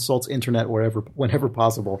Man Consults Internet Whenever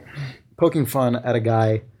Possible," poking fun at a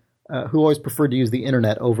guy who always preferred to use the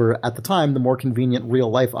internet over, at the time, the more convenient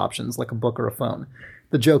real-life options like a book or a phone.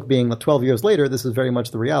 The joke being that 12 years later, this is very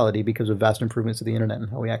much the reality because of vast improvements to the internet and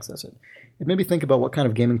how we access it. It made me think about what kind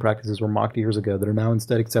of gaming practices were mocked years ago that are now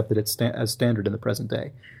instead accepted as standard in the present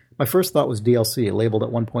day. My first thought was DLC, labeled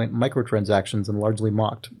at one point microtransactions and largely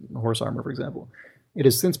mocked, Horse Armor, for example. It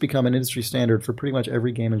has since become an industry standard for pretty much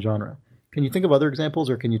every game and genre. Can you think of other examples,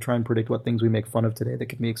 or can you try and predict what things we make fun of today that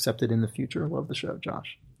could be accepted in the future? Love the show,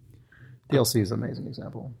 Josh. DLC is an amazing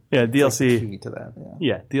example. Yeah, DLC. Key to that.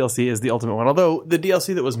 Yeah, DLC is the ultimate one. Although the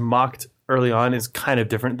DLC that was mocked early on is kind of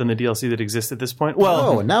different than the DLC that exists at this point.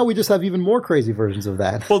 Well, now we just have even more crazy versions of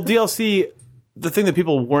that. Well, DLC, the thing that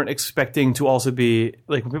people weren't expecting to also be,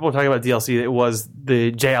 like when people were talking about DLC, it was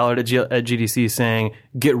the Jay Allard at GDC saying,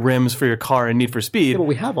 get rims for your car in Need for Speed. Yeah, but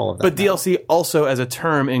we have all of that. But now. DLC also as a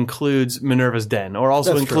term includes Minerva's Den, or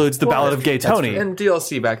also includes the Ballad of Gay Tony. And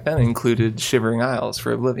DLC back then included Shivering Isles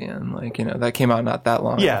for Oblivion. Like, that came out not that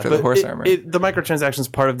long after the Horse Armor. The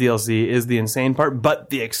microtransactions part of DLC is the insane part, but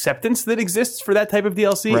the acceptance that exists for that type of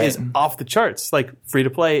DLC is off the charts. Like, free to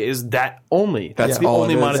play is that only. That's the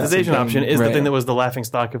only monetization option is the thing that was the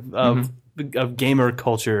laughingstock of gamer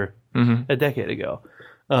culture a decade ago.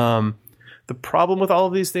 The problem with all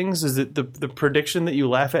of these things is that the prediction that you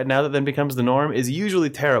laugh at now that then becomes the norm is usually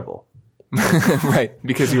terrible. Right,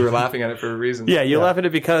 because you were laughing at it for a reason. Yeah, you laugh at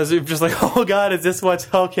it because you're just like, oh god, is this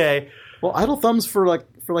what's okay? Well, Idle Thumbs for like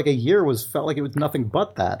a year felt like it was nothing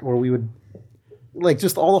but that, where we would like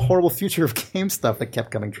just all the horrible future of game stuff that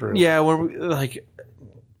kept coming true. Yeah, where we, like.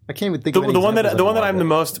 I can't even think of the one that I'm the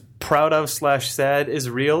most proud of / sad is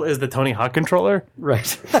real is the Tony Hawk controller. Right.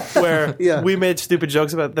 Where we made stupid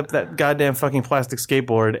jokes about that goddamn fucking plastic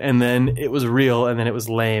skateboard, and then it was real, and then it was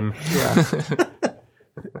lame. Yeah.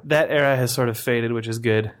 That era has sort of faded, which is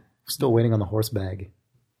good. Still waiting on the horse bag.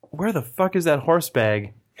 Where the fuck is that horse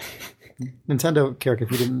bag? Nintendo, Carrick,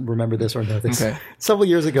 if you didn't remember this or know this, several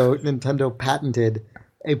years ago, Nintendo patented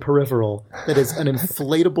a peripheral that is an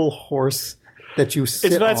inflatable horse that you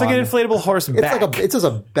sit on. It's like an inflatable horse back. It's just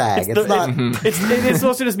a bag. It's not. It's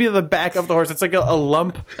supposed to just be the back of the horse. It's like a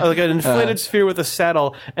lump, like an inflated sphere with a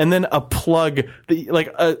saddle, and then a plug, like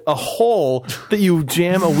a hole that you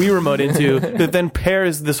jam a Wii remote into that then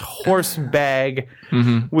pairs this horse bag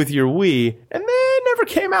with your Wii, and then it never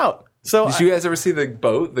came out. So did you guys ever see the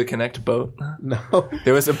boat, the Kinect boat? No.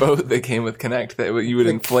 There was a boat that came with Kinect that you would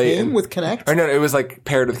inflate. Came with Kinect? Or no, it was like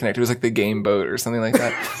paired with Kinect. It was like the game boat or something like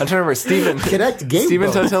that. I'm trying to remember. Steven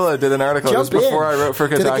Totila did an article. It was before I wrote for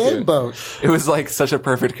Kotaku. To the game boat. It was like such a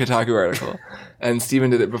perfect Kotaku article. And Steven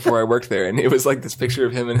did it before I worked there. And it was like this picture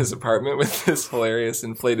of him in his apartment with this hilarious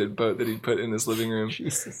inflated boat that he'd put in his living room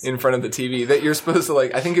in front of the TV that you're supposed to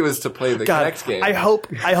like, I think it was to play the Kinect game. I hope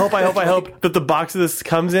that the box this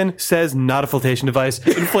comes in says not a flotation device.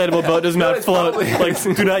 Inflatable boat does not float. Like,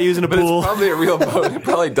 do not use in a pool. It's probably a real boat. It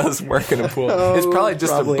probably does work in a pool. It's probably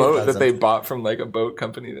just a boat that they bought from like a boat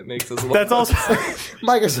company that makes those. That's also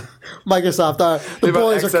Microsoft. The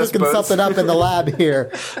boys are cooking something up in the lab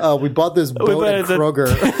here. We bought this boat at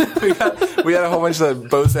Kroger. we had a whole bunch of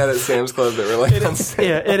boats at Sam's Club that were like on sale.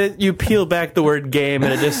 Yeah, and you peel back the word game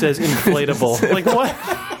and it just says inflatable. Like what?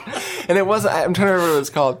 And it wasn't, I'm trying to remember what it was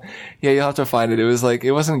called. Yeah, you'll have to find it. It was like,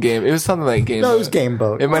 it wasn't game. It was something like Game Boat. No, it was Game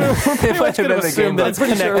Boat. It might have been the Game Boat. It's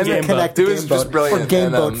Kinect Game Boat. It was just brilliant. Or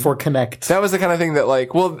Game Boat for Kinect. That was the kind of thing that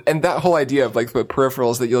like, well, and that whole idea of like the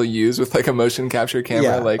peripherals that you'll use with like a motion capture camera.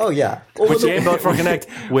 Yeah. Like, Which Game Boat for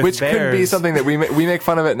Kinect with which bears. could be something that we make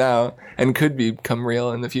fun of it now and could become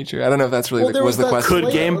real in the future. I don't know if that's really was the question.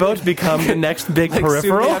 Could Game Boat become the next big peripheral?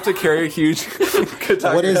 Soon we have to carry a huge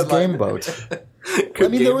What is Game Boat? I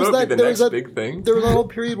mean, there was that big thing. There was a whole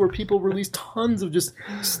period where people released tons of just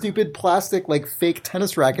stupid plastic, like fake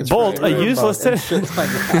tennis rackets. Bolt, a useless tennis. Like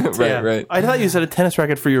right. I thought you said a tennis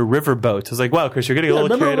racket for your river boat. I was like, wow, Chris, you're getting a little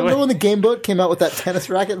carried away. Remember when the Game Boat came out with that tennis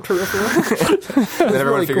racket peripheral? And then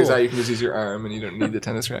everyone figures out you can just use your arm and you don't need the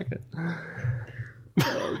tennis racket.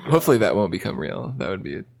 Hopefully that won't become real. That would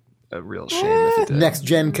be a real shame if it did. Next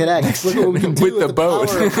Gen Kinect. Look what we can do with the boat.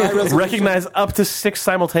 Recognize up to 6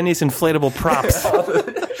 simultaneous inflatable props.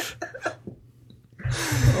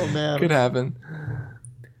 Oh man, could happen.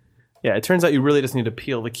 Yeah, it turns out you really just need to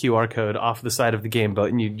peel the QR code off the side of the game boat,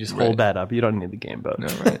 and you just hold that up. You don't need the game boat. No,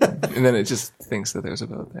 right. And then it just thinks that there's a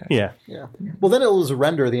boat there. Yeah. Yeah. Well, then it'll just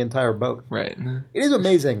render the entire boat. Right. It is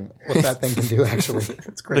amazing what that thing can do, actually.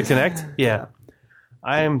 It's crazy. The Kinect? Yeah.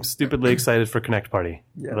 I am stupidly excited for Kinect Party.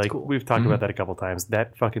 Yeah, like, cool. we've talked about that a couple times.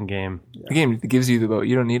 That fucking game. The game gives you the boat.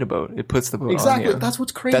 You don't need a boat. It puts the boat Exactly. on you. That's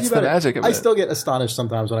what's crazy That's about the magic it. of it. I still get astonished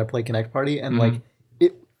sometimes when I play Kinect Party, and like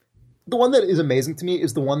the one that is amazing to me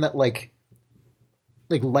is the one that like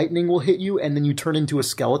lightning will hit you, and then you turn into a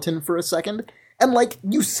skeleton for a second, and like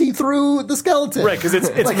you see through the skeleton, Right, because it's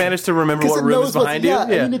Like, managed to remember what it room knows is behind you. I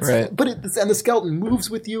mean, it's, Right. but and the skeleton moves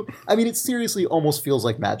with you. I mean, it seriously almost feels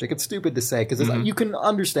like magic. It's stupid to say because you can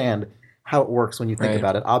understand how it works when you think Right.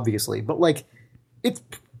 about it, obviously, but like it's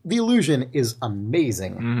the illusion is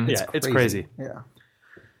amazing. It's crazy. Yeah.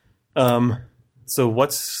 So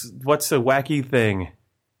what's a wacky thing?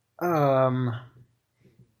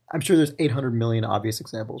 I'm sure there's 800 million obvious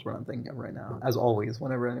examples what I'm thinking of right now, as always,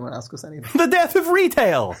 whenever anyone asks us anything. The death of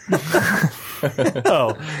retail.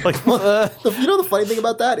 Oh, like You know the funny thing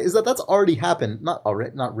about that is that that's already happened.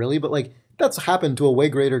 Not really, but like that's happened to a way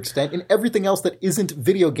greater extent in everything else that isn't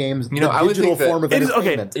video games. You know, the I would digital think that form of it is- okay.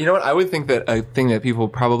 entertainment. You know what? I would think that a thing that people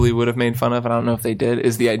probably would have made fun of, and I don't know if they did,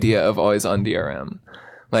 is the idea of always on DRM.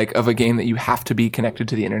 Like, of a game that you have to be connected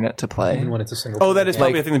to the internet to play. Even when it's a single. oh, that is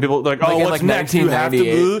probably a thing that people like. Oh, in what's next? You have to.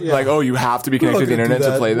 1998, like, oh, you have to be connected to the not gonna internet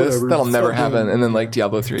do to play that. this. Whatever. That'll never Stop happen. doing it. And then, like,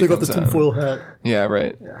 Diablo 3 Take off the comes out. tinfoil hat. Yeah,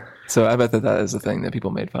 right. So I bet that is a thing that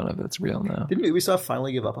people made fun of that's real now. Didn't Ubisoft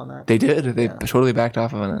finally give up on that? They did. They totally backed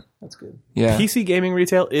off on it. That's good. Yeah. PC gaming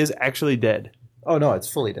retail is actually dead, Oh no, it's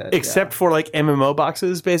fully dead. except for like MMO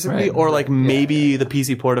boxes, basically, Right. or like maybe the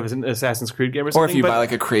PC port of an Assassin's Creed game or Or something. if you but, buy,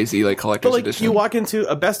 like, a crazy, like, collector's but like edition. you walk into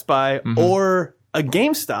a Best Buy or a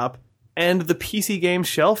GameStop, and the PC game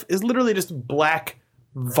shelf is literally just black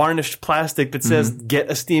varnished plastic that says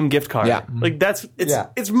 "Get a Steam gift card." Yeah. Like Yeah.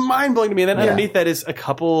 it's mind blowing to me. And then underneath that is a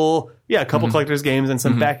couple collector's games and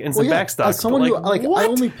some back stock. As someone who like what? I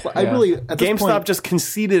only I really at this GameStop point, just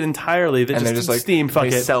conceded entirely that and they're just just like, Steam, fuck they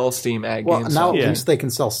it. sell Steam ad well games. now so- at least they can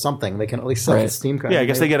sell something. They can at least sell the Right. Steam card. Yeah, I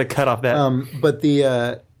guess they get a cut off that. But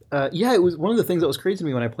the it was one of the things that was crazy to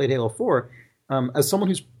me when I played Halo 4. As someone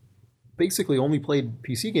who's basically only played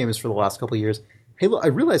PC games for the last couple of years, I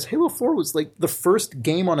realized Halo 4 was like the first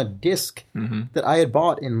game on a disc that I had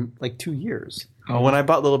bought in like 2 years. When I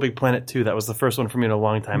bought Little Big Planet 2, that was the first one for me in a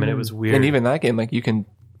long time, and it was weird. And even that game, like, you can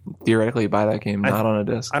theoretically buy that game not on a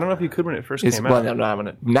disc. I don't know if you could when it first It's, came well, out. no, not when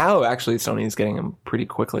it, now, actually, Sony's getting them pretty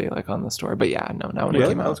quickly, like, on the store. But yeah, no, now when it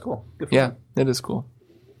came That out. was cool. Good for Yeah, them. it is cool.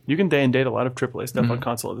 You can day and date a lot of AAA stuff on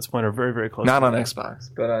console at this point, or very, very close. Not to on that. Xbox,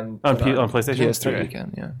 but on PlayStation? PS3 Okay. you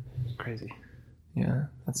can, yeah. Crazy. Yeah,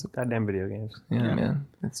 that's Goddamn video games. yeah, man.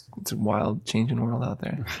 It's a wild changing world out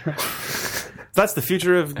there. That's the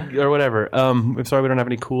future of, or whatever. I'm sorry we don't have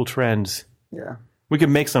any cool trends. Yeah. We could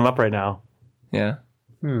make some up right now. Yeah.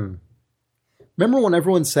 Remember when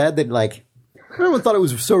everyone said that like everyone thought it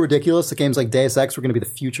was so ridiculous that games like Deus Ex were going to be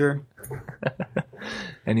the future?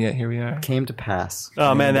 And yet here we are. Came to pass.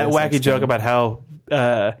 Oh man, that Deus Ex wacky joke game. about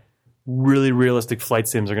how really realistic flight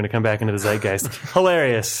sims are going to come back into the zeitgeist.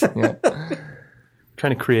 Hilarious. Yeah.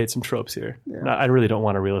 Trying to create some tropes here. No, I really don't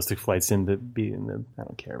want a realistic flight sim to be in the. I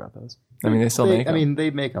don't care about those. I mean, they still make them. they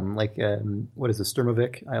make them like what is it,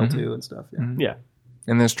 Sturmovik, IL-2 and stuff. Yeah. Yeah.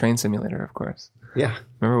 And there's Train Simulator, of course. Yeah.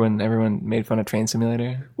 Remember when everyone made fun of Train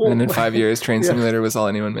Simulator? Well, and then in 5 years, Train Simulator was all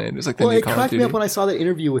anyone made. It was like the Well, new it Call of cracked me Duty. up when I saw that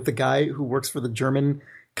interview with the guy who works for the German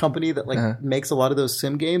company that like makes a lot of those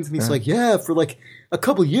sim games, and he's like, yeah, for like a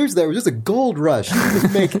couple years there was just a gold rush.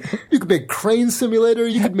 You could make Crane Simulator,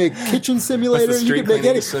 you could make Kitchen Simulator, What's the you street could make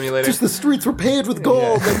cleaning any simulator? Just the streets were paved with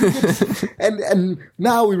gold. And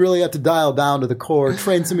now we really have to dial down to the core.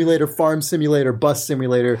 Train Simulator, Farm Simulator, Bus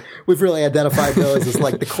Simulator. We've really identified those as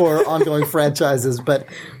like the core ongoing franchises, but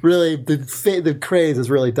really the craze has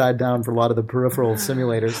really died down for a lot of the peripheral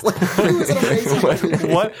simulators. It was an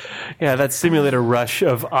amazing What? Yeah, that simulator rush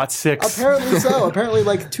of '06. Apparently so. Apparently,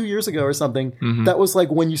 like 2 years ago or something, Mm-hmm. that was like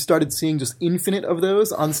when you started seeing just infinite of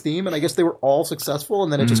those on Steam, and I guess they were all successful,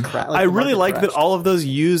 and then it just crashed. I really like that all of those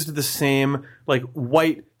used the same like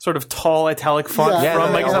white sort of tall italic font Yeah,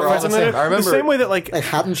 from they Microsoft all Flight the Simulator. same. I remember- the same way that like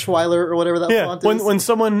Hattenschweiler or whatever that font is. when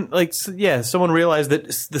someone like someone realized that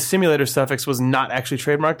the simulator suffix was not actually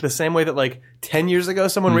trademarked, the same way that like 10 years ago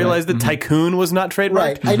someone realized that tycoon was not trademarked.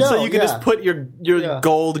 Right. I know, So you could yeah. just put your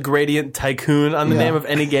gold gradient tycoon on the Yeah. name of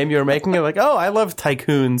any game you were making. You're like, oh, I love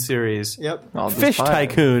Tycoon series. Yep. I'll just Fish buy it.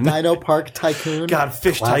 Tycoon. Dino Park Tycoon. God,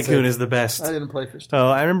 Fish Classic. Tycoon is the best. I didn't play Fish Tycoon. Oh,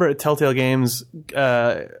 I remember at Telltale Games,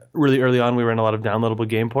 really early on, we were in a lot of downloadable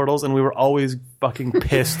game portals, and we were always fucking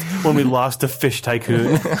pissed when we lost to Fish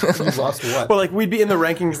Tycoon. You lost what? Well, like, we'd be in the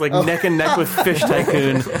rankings, like, neck and neck with Fish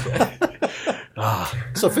Tycoon.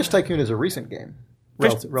 So Fish Tycoon is a recent game.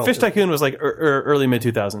 Fish Tycoon was like early mid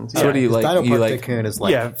 2000s. So what do you like? Dino You Park like Tycoon is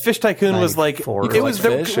like Fish Tycoon was like 94. it was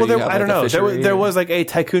like there, fish, well, or you there, have I don't like a know. fishery There or- was like a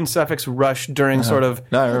tycoon suffix rush during sort of,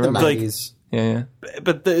 No, I the remember. like- 90s. Yeah.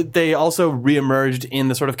 but they also reemerged in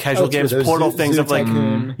the sort of casual true. games There's portal Zoo- things Zoo of like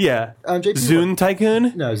Tycoon. yeah, JP Zune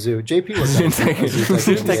Tycoon. No, Zoo. JP was Zune Tycoon.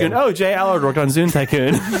 Zune Tycoon. Oh, Jay Allard worked on Zune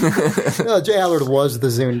Tycoon. No, Jay Allard was the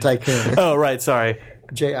Zune Tycoon. Oh, right. Sorry.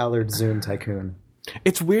 Jay Allard Zune Tycoon.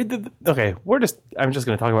 It's weird that I'm just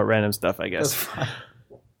going to talk about random stuff, I guess. That's fine.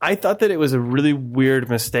 I thought that it was a really weird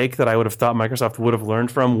mistake that I would have thought Microsoft would have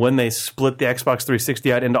learned from when they split the Xbox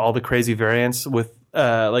 360 out into all the crazy variants with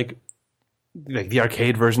like the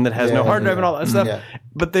arcade version that has no hard drive and all that stuff. Yeah.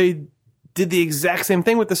 But they did the exact same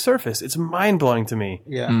thing with the Surface. It's mind-blowing to me.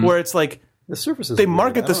 Yeah. Where it's like The Surface is they weird.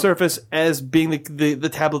 market I the don't- Surface as being the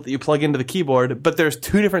tablet that you plug into the keyboard, but there's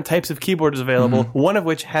two different types of keyboards available, one of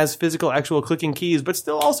which has physical actual clicking keys, but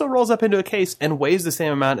still also rolls up into a case and weighs the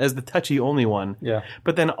same amount as the touchy-only one. Yeah.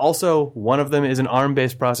 But then also, one of them is an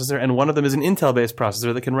ARM-based processor, and one of them is an Intel-based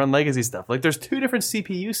processor that can run legacy stuff. Like, there's two different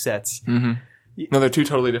CPU sets. No, they're two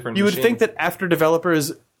totally different. You would machines. think that after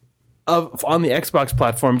developers on the Xbox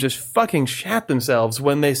platform just fucking shat themselves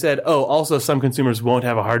when they said, oh, also some consumers won't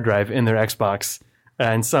have a hard drive in their Xbox,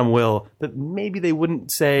 and some will, that maybe they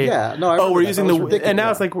wouldn't say, Yeah, no, I oh, remember we're that. using That was the, ridiculous. and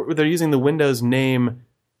now it's like they're using the Windows name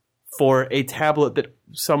for a tablet that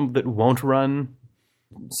won't run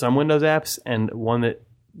some Windows apps, and one that,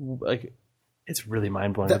 like, it's really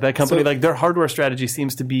mind-blowing. That company, so- like, their hardware strategy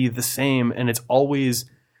seems to be the same, and it always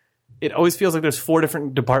feels like there's four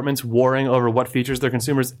different departments warring over what features their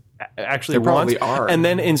consumers actually There probably want. are. And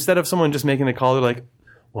then instead of someone just making the call, they're like,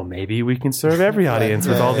 well, maybe we can serve every audience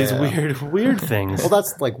with all these weird things. Well,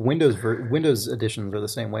 that's like Windows editions are the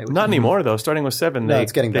same way. Not anymore, though. Starting with 7, No,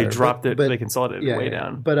 it's getting they better. dropped it. But- They consolidated it way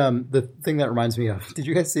down. But the thing that reminds me of, did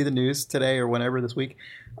you guys see the news today or whenever this week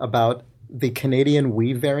about the Canadian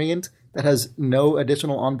Wii variant that has no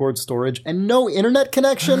additional onboard storage and no internet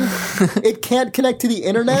connection? It can't connect to the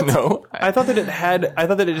internet. No, I thought that it just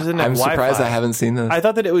didn't have I'm Wi-Fi. surprised I haven't seen this. I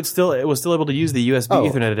thought that it was still able to use the USB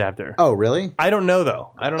Ethernet adapter. Oh, really? I don't know,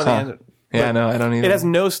 though. I don't know the answer. yeah, no, I don't either. It has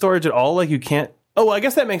no storage at all. Like, you can't. Oh, well, I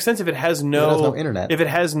guess that makes sense if it has no internet. If it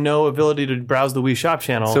has no ability to browse the Wii Shop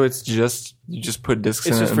channel. So it's just you just put discs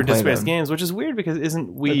it's in just it for and play disc-based them. games, which is weird because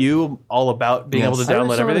isn't Wii U all about being able to I don't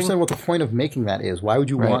download everything? understand what the point of making that is. Why would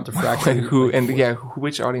you want to Like, fracture?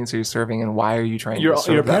 which audience are you serving, and why are you trying You're to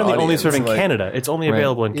serve apparently that only audience? serving Like, Canada. It's only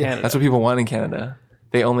available in Canada. That's what people want in Canada.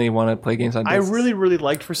 They only want to play games on I discs. really, really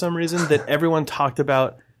liked for some reason that everyone talked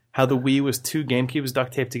about how the Wii was 2 GameCubes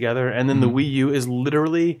duct taped together, and then the Wii U is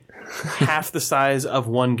literally half the size of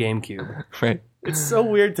one GameCube. right. It's so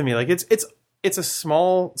weird to me. Like it's a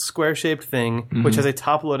small square shaped thing which has a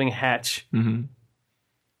top loading hatch. Mm-hmm.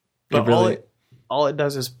 But really- all it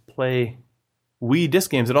does is play Wii disc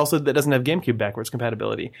games. It doesn't have GameCube backwards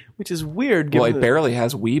compatibility, which is weird. Well, Given it barely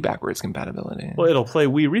has Wii backwards compatibility. well, it'll play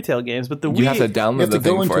Wii retail games, but the Wii You have to You download have to the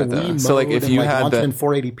thing go into for it, Wii though. mode So, like, if and you like had launch it in the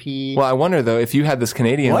 480p. well, I wonder though if you had this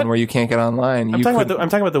Canadian What? one where you can't get online. I'm talking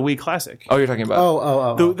about the Wii Classic. Oh, you're talking about.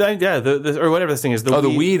 Or whatever this thing is. the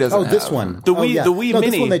Wii doesn't. Oh, this have- one. The Wii- yeah. the Wii no,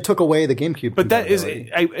 Mini. This one they took away the GameCube. But that is,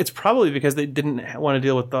 compatibility. it's probably because they didn't want to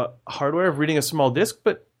deal with the hardware of reading a small disc.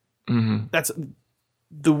 But that's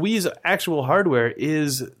the Wii's actual hardware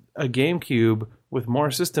is a GameCube with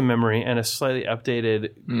more system memory and a slightly updated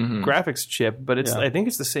graphics chip. But I think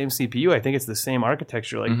it's the same CPU. I think it's the same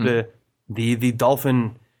architecture. Like the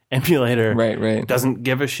Dolphin emulator Right. doesn't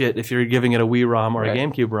give a shit if you're giving it a Wii ROM or a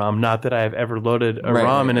GameCube ROM. Not that I've ever loaded a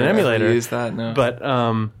ROM in an emulator. Use that, no. But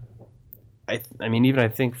I mean, even I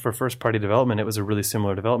think for first party development, it was a really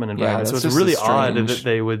similar development environment. So that's it's just really strange. odd that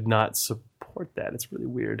they would not support that. It's really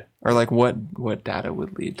weird. Or like what data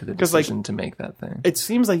would lead to the 'Cause, like, decision to make that thing? It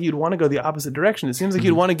seems like you'd want to go the opposite direction. It seems like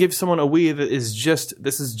you'd want to give someone a Wii that is just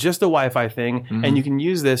a Wi-Fi thing, and you can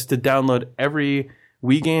use this to download every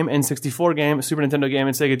Wii game, N64 game, Super Nintendo game,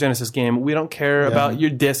 and Sega Genesis game. We don't care about your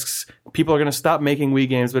discs. People are going to stop making Wii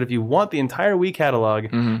games, but if you want the entire Wii catalog,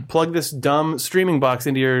 plug this dumb streaming box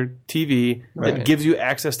into your TV that gives you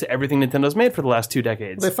access to everything Nintendo's made for the last 2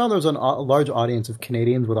 decades. They found there was a large audience of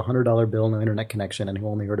Canadians with a $100 bill, no internet connection, and who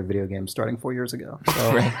only heard of video games starting 4 years ago. So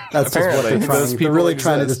that's just what Apparently, they're trying. those They're people really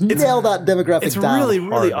trying to just exist. nail that demographic It's down. really,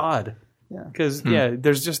 really hard. odd. Because,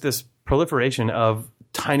 there's just this proliferation of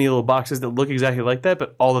tiny little boxes that look exactly like that,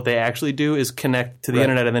 but all that they actually do is connect to the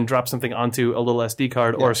internet and then drop something onto a little SD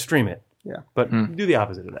card or stream it. Yeah. But do the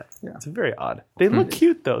opposite of that. Yeah. It's very odd. They look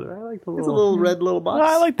cute though. I like the little. It's a little red little box. No,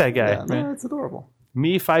 I like that guy. Yeah, no, it's adorable.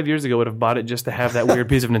 Me 5 years ago would have bought it just to have that weird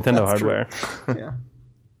piece of Nintendo hardware. Yeah.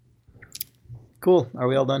 Cool. Are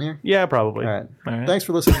we all done here? Yeah, probably. All right. Thanks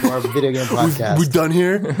for listening to our video game podcast. We done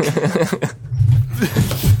here?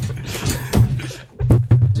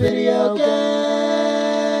 Video games.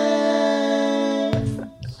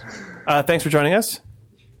 Thanks for joining us.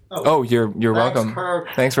 Oh, you're welcome. Kirk.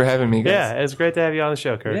 Thanks for having me, guys. Yeah, it's great to have you on the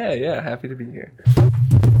show, Kurt. Yeah, happy to be here. Get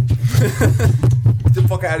the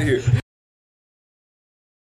fuck out of here.